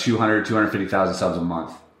about 250,000 subs a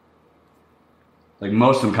month. Like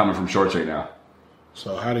most of them coming from shorts right now.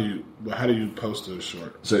 So how do you post a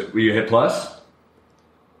short? So you hit plus.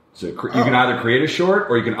 So you can either create a short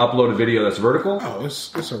or you can upload a video that's vertical. Oh,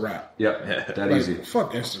 it's a wrap. Yep, that like, easy.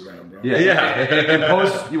 Fuck Instagram, bro. Yeah. And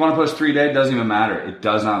post. You want to post 3 days? Doesn't even matter. It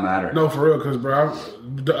does not matter. No, for real, because bro,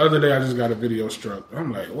 the other day I just got a video struck.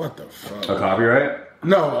 I'm like, what the fuck? A copyright?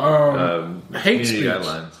 No, hate speech.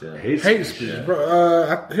 Guidelines, yeah. Hate speech,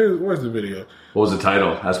 bro. Where's the video? What was the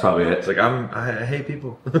title? That's probably it. It's like I hate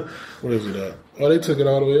people. What is it at? Oh, they took it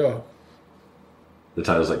all the way off. The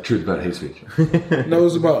title's like Truth About Hate Speech. No,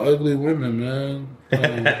 it's about ugly women, man.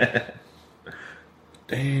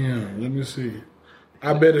 Damn, let me see.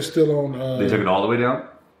 I bet it's still on... they took it all the way down?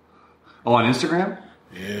 Oh, on Instagram?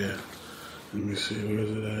 Yeah. Let me see, where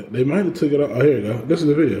is it at? They might have took it off. Oh, here you go. This is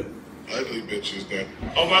the video. Ugly bitches that...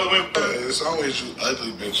 Oh, by the way, it's always you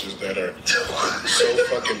ugly bitches that are so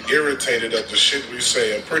fucking irritated at the shit we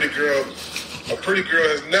say. A pretty girl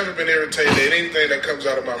has never been irritated at anything that comes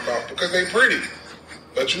out of my mouth because they pretty.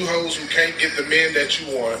 But you hoes who can't get the men that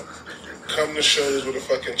you want come to shows with a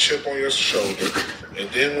fucking chip on your shoulder, and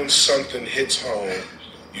then when something hits home,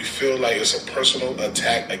 you feel like it's a personal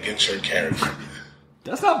attack against your character.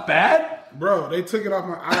 That's not bad. Bro, they took it off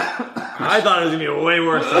my... I thought it was going to be way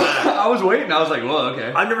worse than that. I was waiting. I was like, well,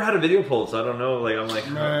 okay. I've never had a video pulled, so I don't know. Like, I'm like,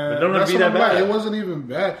 man, it don't be that bad. It wasn't even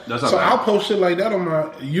bad. That's not so bad. I'll post shit like that on my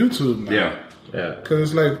YouTube now. Yeah. Because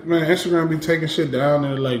it's like, man, Instagram be taking shit down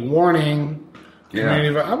and like, warning...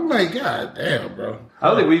 Yeah. I'm like, God damn, bro. I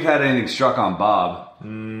don't think we've had anything struck on Bob.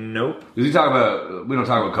 Nope. Because we don't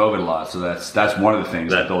talk about COVID a lot, so that's one of the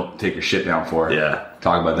things that they'll take your shit down for. Yeah.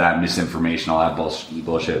 Talk about that, misinformation, all that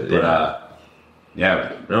bullshit. But,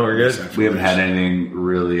 no, we're good. We haven't had anything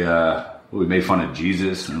really, we made fun of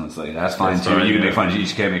Jesus, and it's like, that's fine too. You can make fun of Jesus,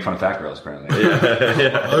 you can't make fun of fat girls, apparently.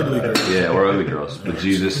 Ugly girls. Yeah, we're ugly girls. But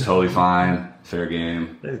Jesus, totally fine. Fair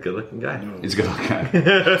game. He's a good looking guy. He's a good looking guy.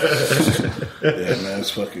 Yeah, man,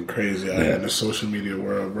 it's fucking crazy out here in the social media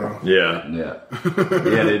world, bro. Yeah.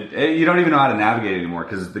 You don't even know how to navigate anymore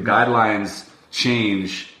because the guidelines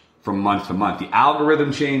change from month to month. The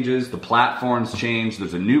algorithm changes, the platforms change,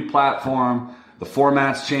 there's a new platform, the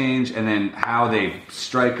formats change, and then how they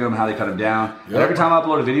strike them, how they cut them down. Yep. And every time I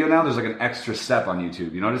upload a video now, there's like an extra step on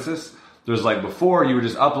YouTube. You notice this? There's like before you would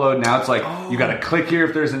just upload. Now it's like you got to click here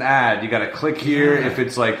if there's an ad. You got to click here if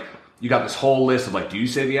it's like you got this whole list of like, do you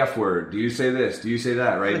say the F word? Do you say this? Do you say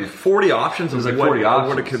that? Right? Like 40 options. There's like 40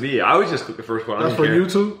 options. What it could be. I always just click the first one. That's for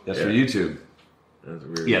YouTube? That's for YouTube. That's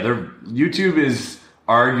weird. Yeah, YouTube is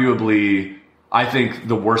arguably, I think,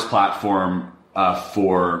 the worst platform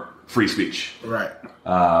for free speech. Right.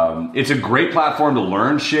 It's a great platform to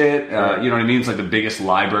learn shit. You know what I mean? It's like the biggest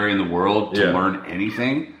library in the world to learn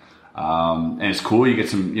anything. And it's cool. You get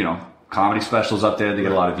some, comedy specials up there. They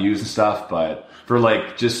get a lot of views and stuff. But for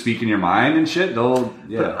like just speaking your mind and shit,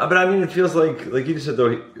 But I mean, it feels like you just said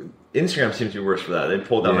though, Instagram seems to be worse for that. They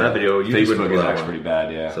pulled down that video. Facebook is actually pretty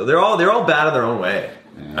bad. Yeah. So they're all bad in their own way.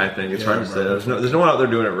 Yeah. I think it's hard to say. There's no one out there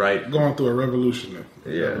doing it right. Going through a revolution.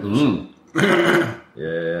 Yeah. Mm.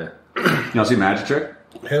 Yeah. want to see a magic trick?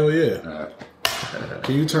 Hell yeah.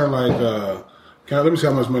 Can you turn like... let me see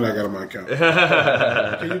how much money I got on my account.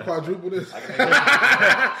 Can you quadruple this?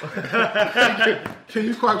 Can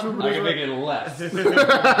you quadruple this? I can make it less.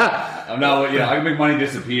 I'm not. Yeah, I can make money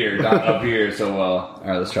disappear, not up here. So, all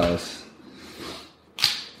right, let's try this.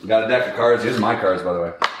 We got a deck of cards. Here's my cards, by the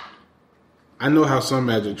way. I know how some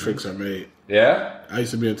magic tricks are made. Yeah? I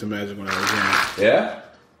used to be into magic when I was young. Yeah?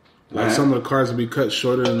 Like some of the cards would be cut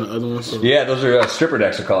shorter than the other ones. So yeah, those are stripper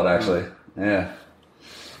decks are called, actually. Yeah.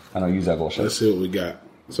 I don't use that bullshit. Let's see what we got.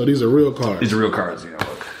 So these are real cards. These are real cards, you know.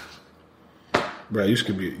 Look. Bro,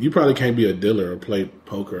 you probably can't be a dealer or play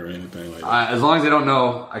poker or anything like that. As long as they don't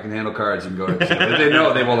know I can handle cards, you can go ahead. If they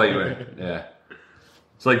know, they won't let you in. Yeah.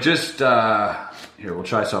 It's like just here. We'll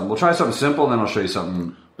try something. We'll try something simple, and then I'll show you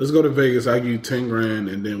something. Let's go to Vegas. I give you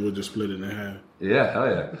 $10,000, and then we'll just split it in half. Yeah, hell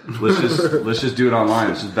yeah. Let's just do it online.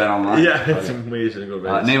 Let's just bet online. Yeah, it's amazing to go to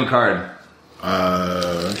Vegas. Name a card.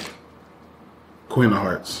 Queen of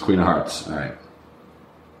Hearts. Queen of Hearts. All right.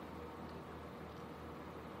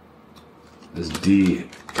 This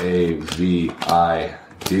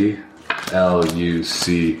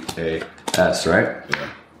DAVIDLUCAS, right? Yeah.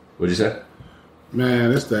 What'd you say?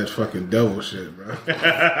 Man, it's that fucking devil shit, bro.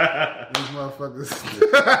 These motherfuckers.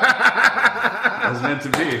 That was meant to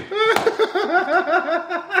be.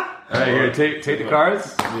 All right, here, take the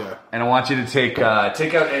cards. Yeah. And I want you to take out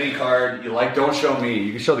any card you like. Don't show me.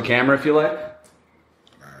 You can show the camera if you like.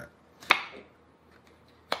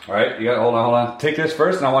 All right, you got hold on. Take this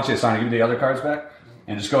first, and I want you to sign it. Give me the other cards back,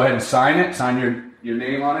 and just go ahead and sign it. Sign your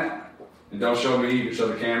name on it, and don't show me. You can show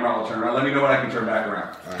the camera. I'll turn around. Let me know when I can turn back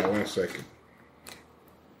around. All right, 1 second.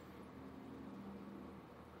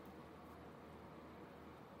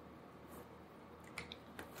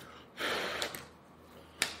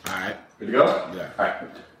 All right, good to go. Yeah. All right,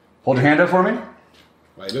 hold your hand up for me.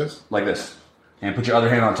 Like this. Like this, and put your other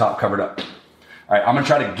hand on top, covered up. All right, I'm gonna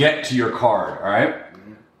try to get to your card. All right.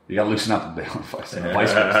 You gotta loosen up the vice grips, dude. 1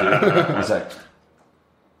 sec.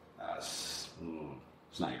 It's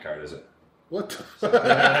not your card, is it? What the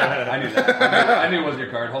I knew that. I knew it wasn't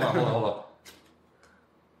your card. Hold on.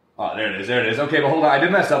 Oh, there it is. Okay, but hold on. I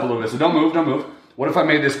did mess up a little bit, so don't move. What if I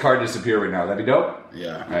made this card disappear right now? That'd be dope?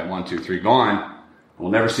 Yeah. All right, 1, 2, 3, gone.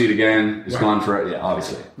 We'll never see it again. It's gone for, yeah,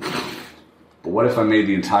 obviously. But what if I made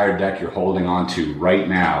the entire deck you're holding on to right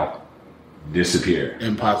now disappear?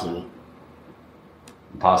 Impossible.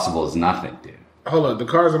 Impossible is nothing, dude. Hold on, the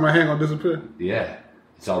cards in my hand gonna disappear? Yeah,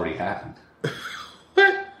 it's already happened.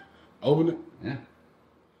 What? Open it? Yeah.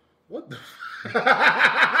 What the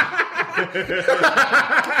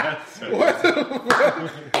What the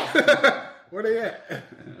fuck? Where they at?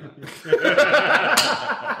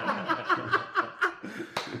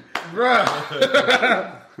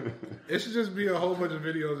 Bruh. It should just be a whole bunch of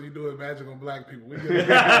videos of you doing magic on black people. We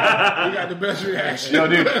got the best reaction. No,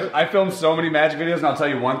 dude, I filmed so many magic videos, and I'll tell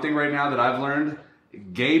you one thing right now that I've learned.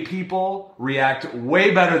 Gay people react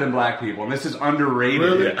way better than black people, and this is underrated.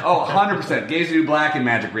 Really? Oh, 100%. Gays do black and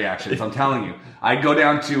magic reactions, I'm telling you. I'd go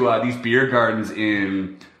down to these beer gardens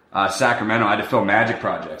in Sacramento. I had to film magic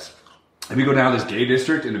projects. And we go down to this gay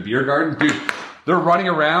district in a beer garden. Dude, they're running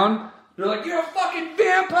around. They're like, you're a fucking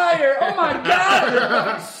vampire! Oh my god! They're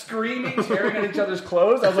fucking screaming, tearing at each other's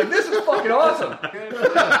clothes. I was like, this is fucking awesome.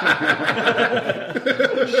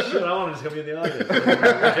 Shit, I want to just come in the audience.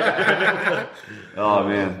 Oh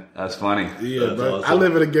man, that's funny. Yeah, bro. Awesome. I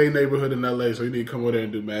live in a gay neighborhood in LA, so you need to come over there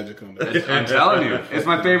and do magic on that. I'm telling you, it's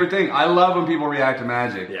my favorite thing. I love when people react to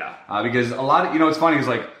magic. Yeah. Because a lot of, it's funny, it's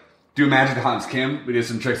like, do magic to Hans Kim. We did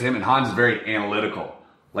some tricks to him, and Hans is very analytical.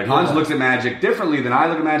 Like, Hans looks at magic differently than I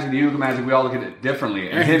look at magic, than you look at magic. We all look at it differently.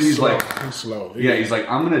 And him, he's slow. He's slow. He's like,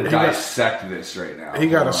 I'm going to dissect this right now. He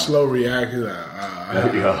got a slow reaction. He's like,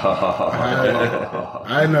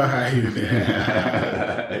 I know how he did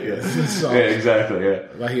that. Yeah, exactly, yeah.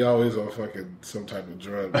 Like, he always on fucking some type of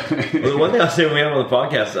drug. Well, the one thing I was saying when we had him on the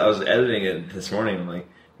podcast, I was editing it this morning. I'm like,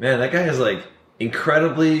 man, that guy is like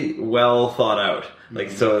incredibly well thought out. Like,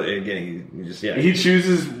 so again, he just, he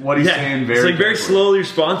chooses what he's saying very, it's like very slowly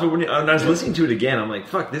responds, but when I was listening to it again, I'm like,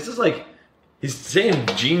 fuck, this is like, he's saying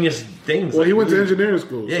genius things. Well, like, he went to engineering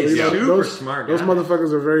school. Yeah, so he's super smart guy. Those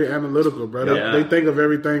motherfuckers are very analytical, bro. They think of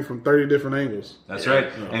everything from 30 different angles. That's right.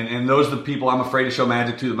 And those are the people I'm afraid to show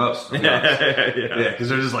magic to the most. Yeah, because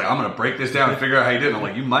they're just like, I'm going to break this down and figure out how you did it. I'm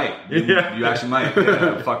like, you might. You actually might.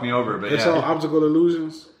 Fuck me over. But it's all optical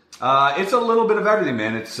illusions. It's a little bit of everything,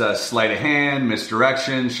 man. It's sleight of hand,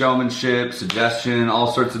 misdirection, showmanship, suggestion,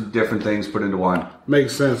 all sorts of different things put into one.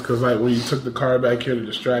 Makes sense, because like when you took the card back here to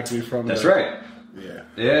distract me from That's right. Yeah.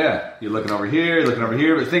 Yeah, you're looking over here, you're looking over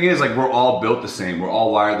here. But the thing is, like, we're all built the same. We're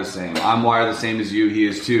all wired the same. I'm wired the same as you. He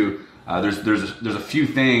is too. There's a few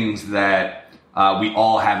things that we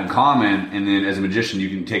all have in common, and then as a magician, you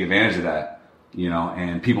can take advantage of that. You know,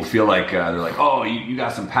 and people feel like they're like, oh, you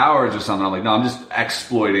got some powers or something. I'm like, no, I'm just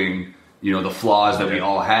exploiting, you know, the flaws that we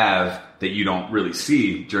all have that you don't really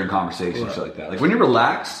see during conversations, shit like that. Like when you're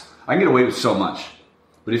relaxed, I can get away with so much.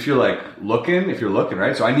 But if you're like looking,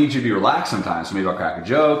 right? So I need you to be relaxed sometimes. So maybe I'll crack a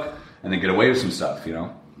joke and then get away with some stuff, you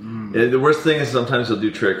know? Yeah, the worst thing is sometimes they'll do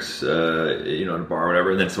tricks, you know, in a bar or whatever,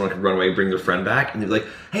 and then someone can run away and bring their friend back, and they're like,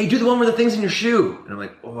 "Hey, do the one where the thing's in your shoe." And I'm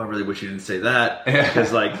like, "Oh, I really wish you didn't say that,"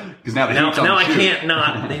 because like, now I can't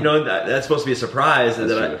not, you know, that's supposed to be a surprise, and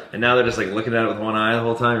now they're just like looking at it with one eye the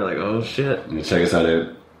whole time. You're like, "Oh shit!" Check us out,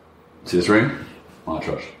 dude. See this ring? On a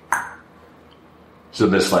trust. So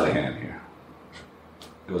this sleight of hand here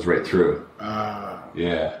goes right through.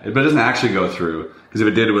 Yeah, but it doesn't actually go through because if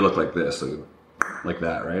it did, it would look like this. So like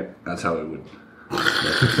that, right? That's how it would.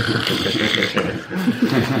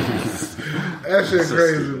 That shit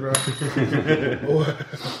crazy, bro.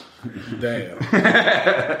 Damn.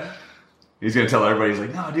 He's gonna tell everybody. He's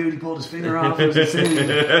like, "No, dude, he pulled his finger off. It was insane."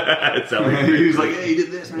 He's like, "Yeah, he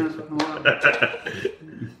did this, man. It's fucking wild."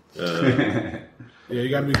 Yeah, you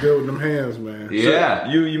gotta be good with them hands, man. Yeah.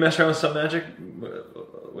 So you mess around with some magic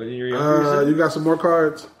when you're younger? You got some more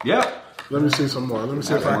cards? Yep. Let me see some more. Let me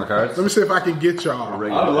see more cards. Let me see if I can get y'all.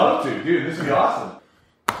 I'd love to, dude. This would be awesome.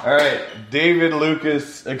 All right, David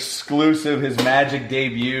Lucas exclusive, his magic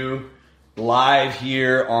debut, live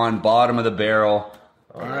here on Bottom of the Barrel.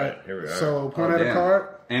 All right, here we are. So point at a card.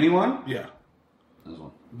 Anyone? Yeah. This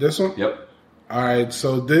one. This one? Yep. All right,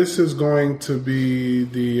 so this is going to be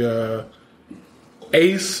the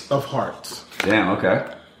Ace of Hearts. Damn. Okay.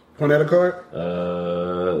 Point at a card.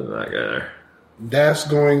 That guy there. That's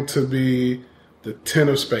going to be the Ten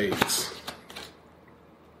of Spades.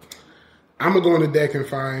 I'm going to go in the deck and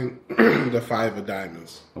find the Five of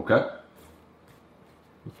Diamonds. Okay. All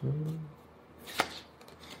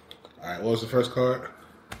right, what was the first card?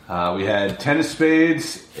 We had Ten of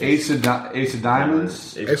Spades, Ace of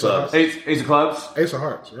Diamonds, Ace of Clubs. Ace of Clubs, Ace of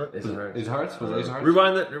Hearts, right? Ace of Hearts. Ace of Hearts. Was it Ace of Hearts?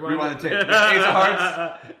 Rewind the tape. Ace of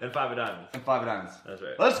Hearts and Five of Diamonds. and Five of Diamonds. That's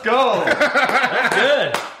right. Let's go. That's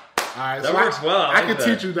good. All right, That works well. I can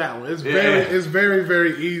teach you that one. It's very,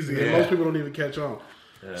 very easy, and most people don't even catch on.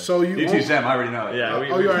 Yeah. So you teach them. I already know it. Yeah.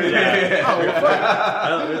 you already know.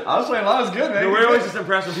 I was playing. That was good, man. We're always just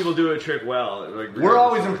impressed when people do a trick well. Like, We're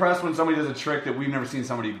always impressed when somebody does a trick that we've never seen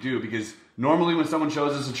somebody do, because normally when someone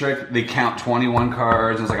shows us a trick, they count 21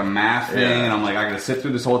 cards, and it's like a math thing, and I'm like, I gotta sit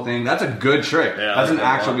through this whole thing. That's a good trick. Yeah, that's an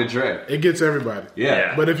actual good trick. It gets everybody.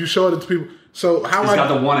 Yeah. But if you show it to people, so how It's got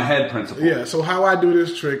the one ahead principle. Yeah, so how I do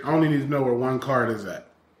this trick, I only need to know where one card is at.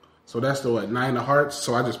 So that's the Nine of Hearts.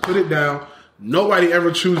 So I just put it down. Nobody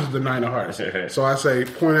ever chooses the Nine of Hearts. So I say,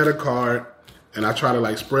 point at a card, and I try to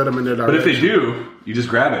like spread them in their direction. But if they do, you just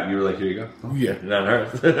grab it and you're like, here you go. Oh. Yeah. Not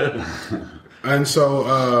hurt. And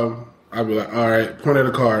so I'll be like, all right, point at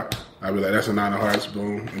a card. I'll be like, that's a Nine of Hearts,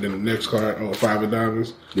 boom. And then the next card, Five of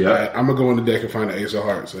Diamonds. Yeah. Right, I'm going to go in the deck and find the Ace of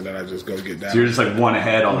Hearts, and then I just go get that. So you're just like one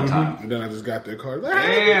ahead all the time. And then I just got their card. Like,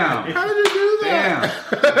 Damn. How did you do that?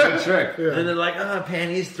 Damn. Good trick. Yeah. And they're like,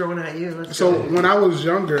 panties thrown at you. Let's So go. when I was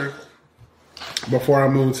younger, before I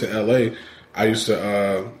moved to LA, I used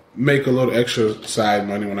to make a little extra side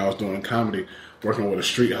money when I was doing comedy, working with a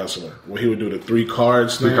street hustler, where he would do the 3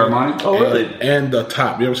 cards thing. 3 card money? Oh, really? And the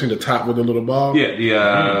top. You ever seen the top with the little ball? Yeah,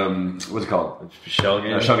 the, what's it called? Shell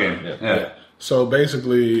game. Shell game. Yeah. So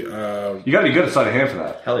basically, You gotta be good at sleight of hand for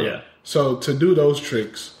that. Hell yeah. so to do those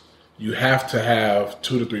tricks, you have to have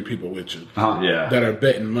 2 to 3 people with you Yeah. that are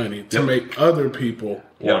betting money to make other people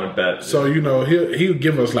Want to bet. So, he'll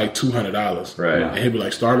give us like $200. Right. And he'll be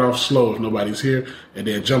like, start off slow if nobody's here, and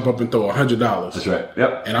then jump up and throw $100. That's right.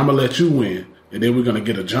 Yep. And I'm going to let you win. And then we're going to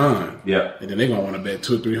get a John. Yeah. And then they're going to want to bet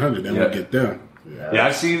 200 or 300. Then Yeah. we'll get them. Yeah,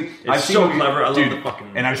 I've seen so what clever. I love dude, the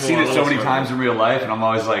fucking- and I've seen it so many times in real life, and I'm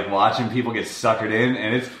always like watching people get suckered in,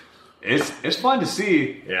 and it's fun to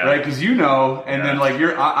see, right? Because and then like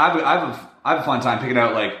I have a fun time picking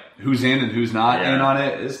out like who's in and who's not in on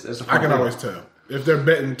it. It's a fun I can thing. always tell. If they're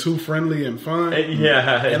betting too friendly and fun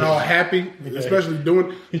and all happy, especially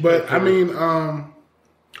doing. But I mean,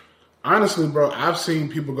 honestly, bro, I've seen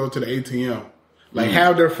people go to the ATM. Like,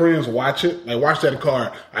 have their friends watch it. Like, watch that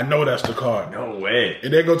card. I know that's the card. No way.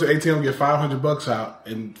 And they go to ATM, get $500 out,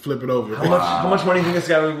 and flip it over. How much money do you think this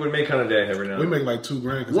guy would make on a day every now? We make like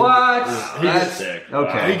 $2,000. What? That's sick.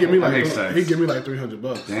 Okay. He give me that like makes sense. he give me like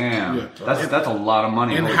 $300. Damn. Yeah. That's a lot of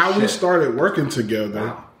money. And Holy how we shit. started working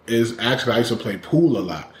together is actually I used to play pool a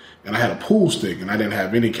lot. and I had a pool stick, and I didn't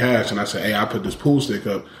have any cash, and I said, hey, I put this pool stick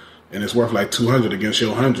up, and it's worth like $200 against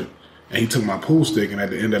your 100. And he took my pool stick, and at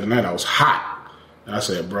the end of the night, I was hot. And I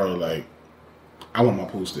said, bro, like, I want my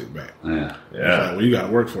pool stick back. Yeah. Like, well, you got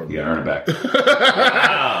to work for it. You got to earn it back.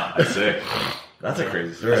 Wow. That's sick. That's a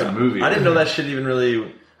crazy story. That's a movie. I didn't know that shit even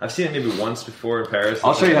really... I've seen it maybe once before in Paris.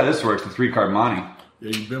 I'll show you how this works, the 3-card money.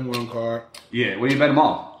 Yeah, you bend one card. Yeah, well, you bet them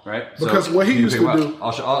all, right? Because what he used to do...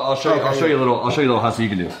 I'll show you a little hustle you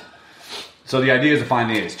can do. So the idea is to find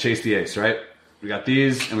the ace, chase the ace, right? We got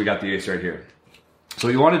these, and we got the ace right here. So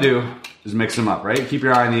what you want to do is mix them up, right? Keep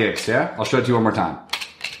your eye on the ace, yeah? I'll show it to you one more time.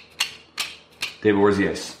 David, where's the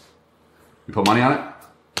ace? You put money on it?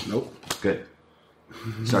 Nope. Good.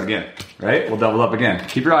 Start again, right? We'll double up again.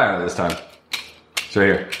 Keep your eye on it this time. It's right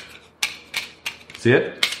here. See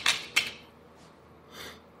it?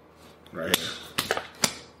 Right here.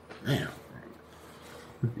 Damn.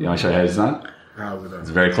 You want to show you how it's done? How's it done? It's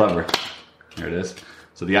very clever. There it is.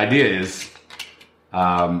 So the idea is,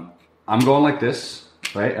 I'm going like this,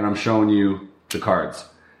 right? And I'm showing you the cards.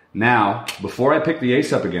 Now, before I pick the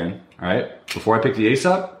ace up again, all right? Before I pick the ace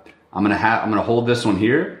up, I'm gonna hold this one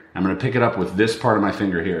here. I'm gonna pick it up with this part of my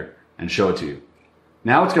finger here and show it to you.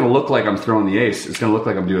 Now it's gonna look like I'm throwing the ace. It's gonna look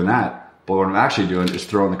like I'm doing that. But what I'm actually doing is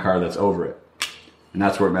throwing the card that's over it. And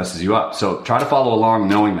that's where it messes you up. So try to follow along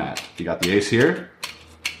knowing that. You got the ace here.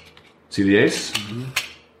 See the ace? Mm-hmm.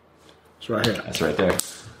 It's right here. That's right there.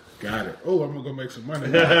 Got it. Oh, I'm going to go make some money.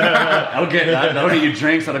 That'll get you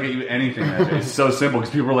drinks. That'll get you anything. It's so simple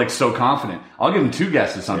because people are like so confident. I'll give them 2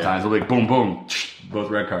 guesses sometimes. They'll be like, boom, boom,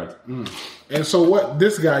 both red cards. And so what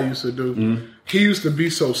this guy used to do, he used to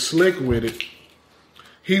be so slick with it,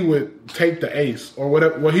 he would take the ace or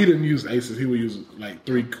whatever. Well, he didn't use aces. He would use like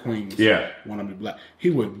 3 queens. Yeah. One of them black.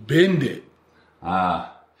 He would bend it.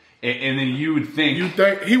 And then you would think... You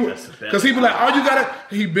think he would... Because he'd be like, all you got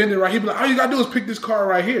to... He bend it right. He'd be like, all you got to do is pick this card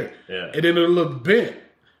right here. Yeah. And then it'll look bent.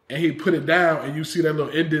 And he'd put it down and you see that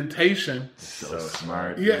little indentation. So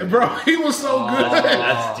smart. Yeah, bro. He was so good.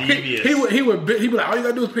 That's devious. He'd be like, all you got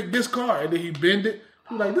to do is pick this card. And then he'd bend it.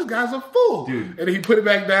 He'd be like, this guy's a fool. Dude. And then he put it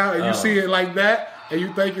back down and you see it like that. And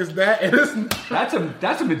you think it's that. And it's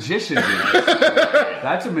That's a magician, dude.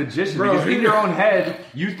 That's a magician. Bro, because in your own head,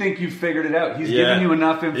 you think you've figured it out. He's giving you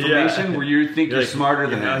enough information where you think you're like, smarter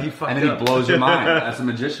than him. And then he blows your mind. That's a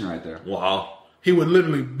magician right there. Wow. He would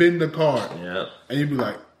literally bend the card. Yeah. And you'd be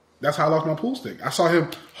like, that's how I lost my pool stick. I saw him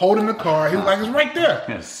holding the card. He was like, it's right there.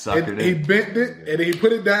 Yeah, suckered And it. he bent it, and then he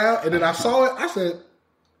put it down, and then I saw it. I said,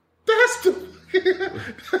 that's the...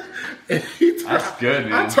 That's good,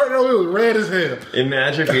 man. I turned it over, it was red as hell. In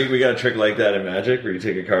Magic, we got a trick like that in Magic where you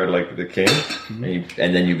take a card like the king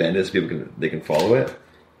and then you bend it so people can follow it.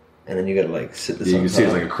 And then you gotta like sit this You on can top. see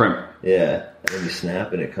it's like a crimp. Yeah. And then you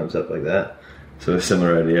snap and it comes up like that. So a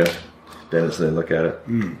similar idea. Bend it so they look at it.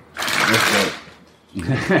 That's dope.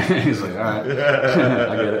 He's like, all right.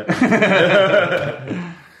 I get it.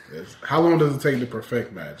 How long does it take to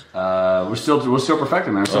perfect Magic? We're still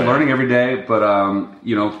perfecting, man. We're still learning every day. But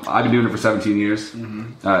you know, I've been doing it for 17 years.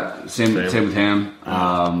 Same with him.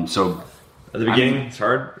 So At the beginning, it's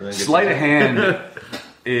hard. And then it gets sleight of hand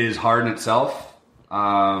is hard in itself.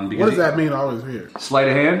 Because What does that mean? I always hear. Sleight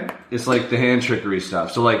of hand, it's like the hand trickery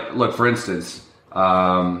stuff. So like, look, for instance,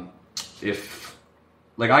 if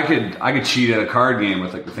like I could cheat at a card game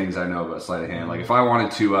with like the things I know about sleight of hand. Like if I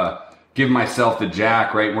wanted to give myself the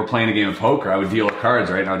jack, right? And we're playing a game of poker, I would deal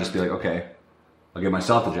cards, right? And I would just be like, okay, I'll give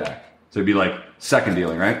myself the jack. So it'd be like second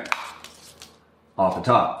dealing, right? Off the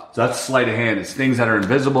top. So that's sleight of hand. It's things that are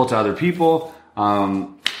invisible to other people.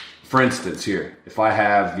 For instance, here, if I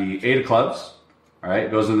have the 8 of clubs, all right,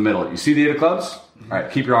 it goes in the middle. You see the 8 of clubs? All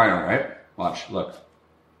right, keep your eye on it, right? Watch, look.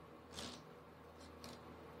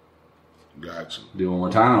 Gotcha. Do it one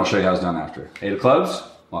more time, and I'll show you how it's done after. 8 of clubs,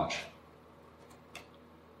 watch.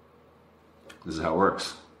 This is how it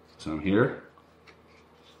works. So I'm here.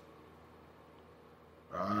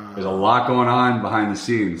 There's a lot going on behind the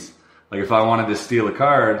scenes. Like if I wanted to steal a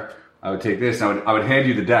card, I would take this. And I would hand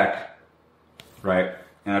you the deck, right?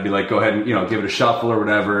 And I'd be like, go ahead and give it a shuffle or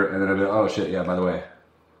whatever. And then I'd be like, oh shit, yeah, by the way.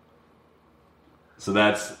 So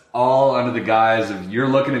that's all under the guise of you're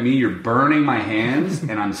looking at me, you're burning my hands,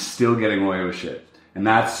 and I'm still getting away with shit. And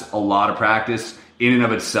that's a lot of practice in and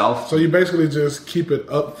of itself. So you basically just keep it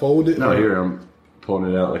up, folded? No, here, I'm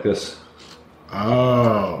pulling it out like this.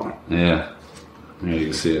 Oh. Yeah. Yeah, you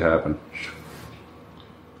can see it happen.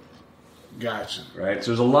 Gotcha. Right?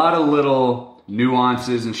 So there's a lot of little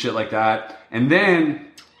nuances and shit like that. And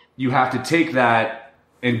then you have to take that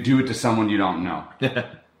and do it to someone you don't know.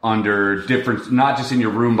 Under different, not just in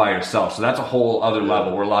your room by yourself. So that's a whole other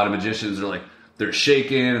level where a lot of magicians are like, they're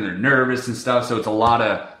shaking and they're nervous and stuff. So it's a lot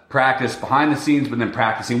of practice behind the scenes, but then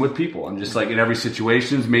practicing with people. I'm just like in every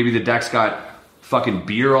situation, maybe the deck's got fucking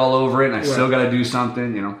beer all over it and I still got to do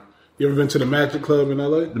something, you know. You ever been to the Magic Club in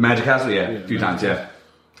LA? The Magic Castle? Yeah, a few times, yeah.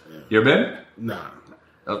 You ever been? Nah.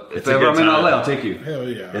 If ever I'm in LA, I'll take you. Hell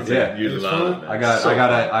yeah. You'd love it. I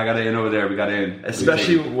got in over there. We got in.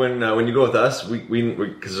 Especially when you go with us, we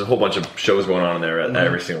because there's a whole bunch of shows going on in there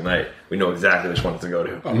every single night. We know exactly which ones to go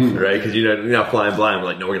to, right? Because you're not flying blind. We're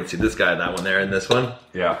like, no, we're gonna see this guy, that one there, and this one.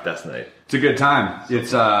 Yeah, best night. It's a good time.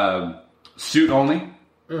 It's suit only.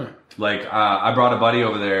 Like I brought a buddy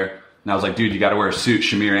over there, and I was like, dude, you got to wear a suit.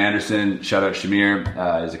 Shamir Anderson, shout out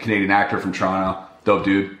Shamir, is a Canadian actor from Toronto, dope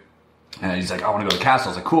dude. And he's like, I want to go to the castle.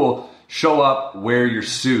 I was like, cool. Show up, wear your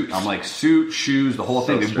suit. I'm like, suit, shoes, the whole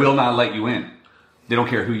thing. They will not let you in. They don't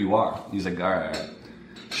care who you are. He's like, all right.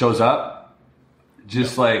 Shows up,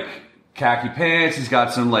 just like khaki pants. He's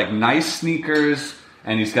got some like nice sneakers,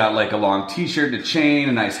 and he's got like a long t-shirt, a chain,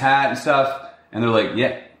 a nice hat and stuff. And they're like,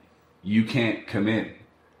 yeah, you can't come in. And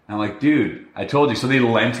I'm like, dude, I told you. So they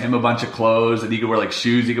lent him a bunch of clothes that he could wear, like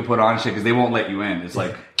shoes he could put on and shit, because they won't let you in. It's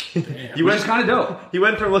like, which is kind of dope. He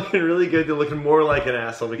went from looking really good to looking more like an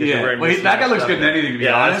asshole because you're wearing that guy looks good in anything, to be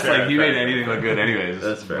honest. Fair, like he made anything look good anyways.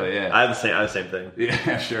 That's fair. But, yeah. I have the same thing.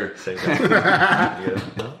 Yeah, sure. Same thing.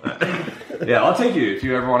 Yeah, I'll take you. If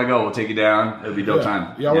you ever want to go, we'll take you down. It'll be dope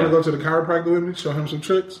time. Y'all want to go to the chiropractor with me? Show him some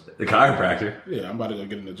tricks? The chiropractor? Yeah, I'm about to go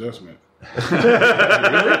get an adjustment.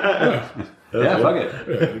 Yeah, fuck it.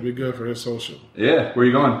 Yeah, it'd be good for his social. Yeah, where are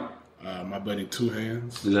you going? My buddy, Two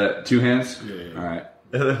Hands. Is that Two Hands? Yeah. All right.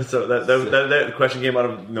 So that question came out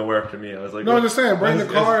of nowhere to me. I was like, no, I'm just saying, bring the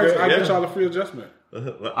cards. I'll get y'all a free adjustment.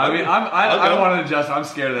 I mean, I don't want to adjust. I'm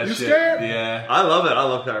scared of that shit. You scared? Yeah. I love it. I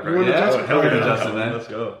love chiropractic. Yeah, hell yeah, adjusting, man. Let's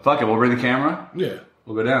go. Fuck it. We'll bring the camera. Yeah.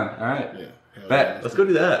 We'll go down. All right. Yeah. Bet. Let's go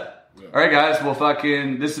do that. Yeah. All right, guys. Well,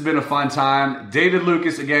 fucking, this has been a fun time. David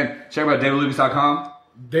Lucas, again, check him out, davidlucas.com.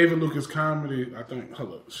 David Lucas Comedy, I think.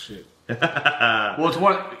 Hello, shit. Well, it's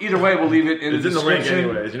one. Either way, we'll leave it in the description. In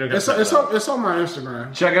the link anyways. You know, it's on my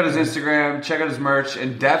Instagram. Check out his Instagram. Check out his merch,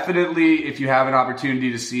 and definitely, if you have an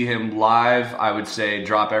opportunity to see him live, I would say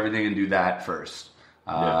drop everything and do that first.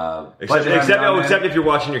 Except if you're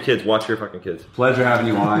watching your kids, watch your fucking kids. Pleasure having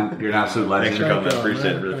you on. You're an absolute legend. Thanks for coming.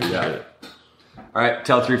 Appreciate it. Really appreciate it. All right,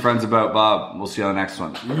 tell 3 friends about Bob. We'll see you on the next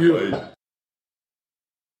one. Yeah.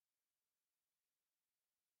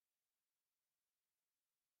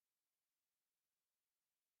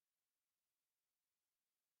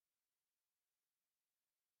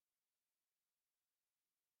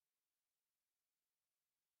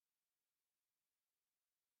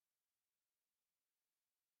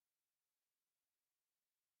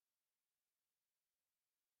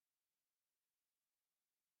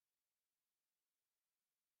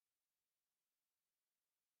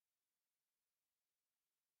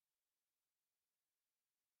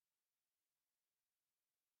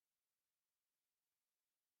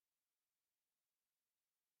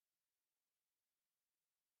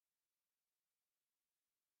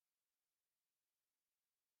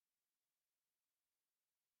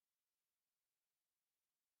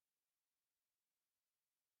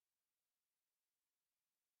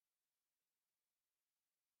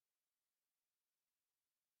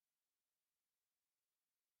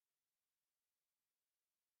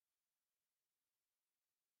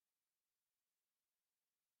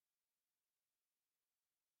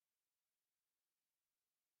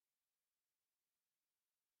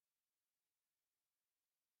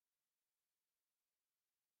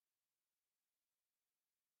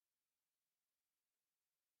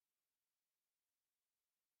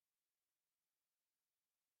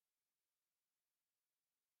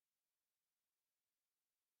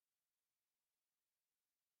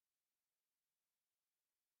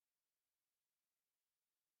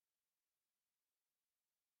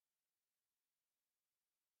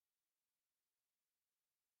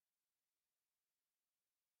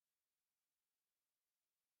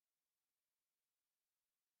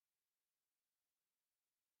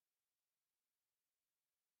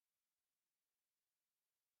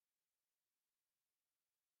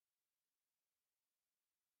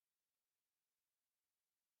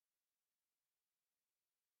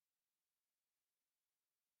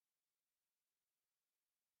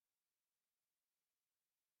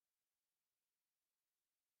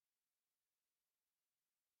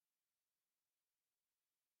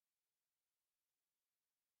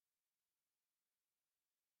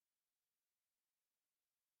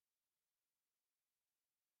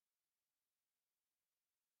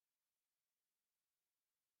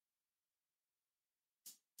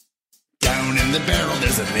 down in the barrel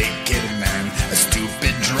there's a naked man, a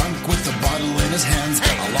stupid drunk with a bottle in his hands.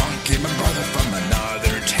 Along came a brother from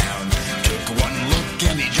another town, took one look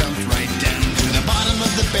and he jumped right down to the bottom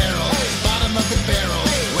of the barrel,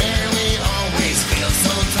 where we always feel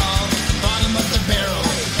so tall. Bottom of the barrel,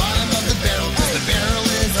 'cause the barrel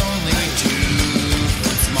is only 2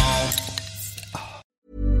 foot small.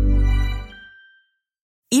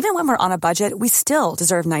 Even when we're on a budget, we still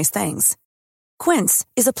deserve nice things. Quince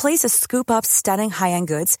is a place to scoop up stunning high-end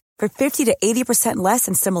goods for 50 to 80% less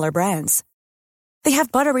than similar brands. They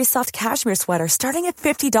have buttery soft cashmere sweaters starting at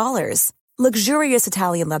 $50, luxurious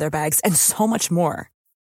Italian leather bags, and so much more.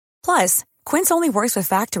 Plus, Quince only works with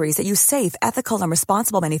factories that use safe, ethical, and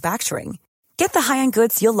responsible manufacturing. Get the high-end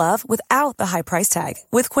goods you'll love without the high price tag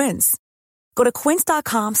with Quince. Go to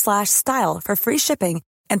quince.com/style for free shipping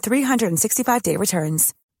and 365-day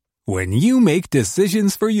returns. When you make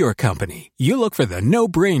decisions for your company, you look for the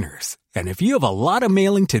no-brainers. And if you have a lot of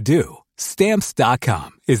mailing to do,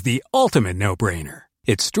 Stamps.com is the ultimate no-brainer.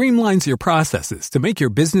 It streamlines your processes to make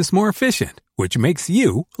your business more efficient, which makes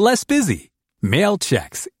you less busy. Mail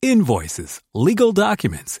checks, invoices, legal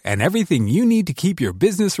documents, and everything you need to keep your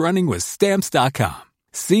business running with Stamps.com.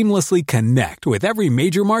 Seamlessly connect with every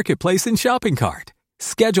major marketplace and shopping cart.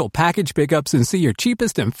 Schedule package pickups and see your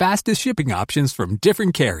cheapest and fastest shipping options from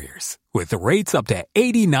different carriers, with rates up to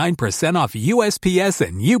 89% off USPS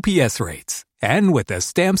and UPS rates. And with the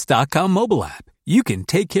Stamps.com mobile app, you can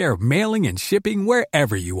take care of mailing and shipping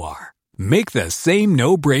wherever you are. Make the same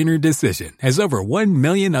no-brainer decision as over 1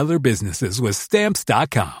 million other businesses with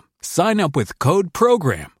Stamps.com. Sign up with code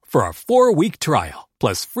PROGRAM for a 4-week trial,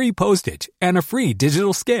 plus free postage and a free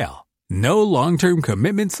digital scale. No long-term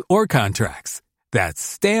commitments or contracts. That's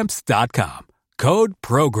Stamps.com. Code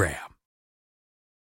PROGRAM.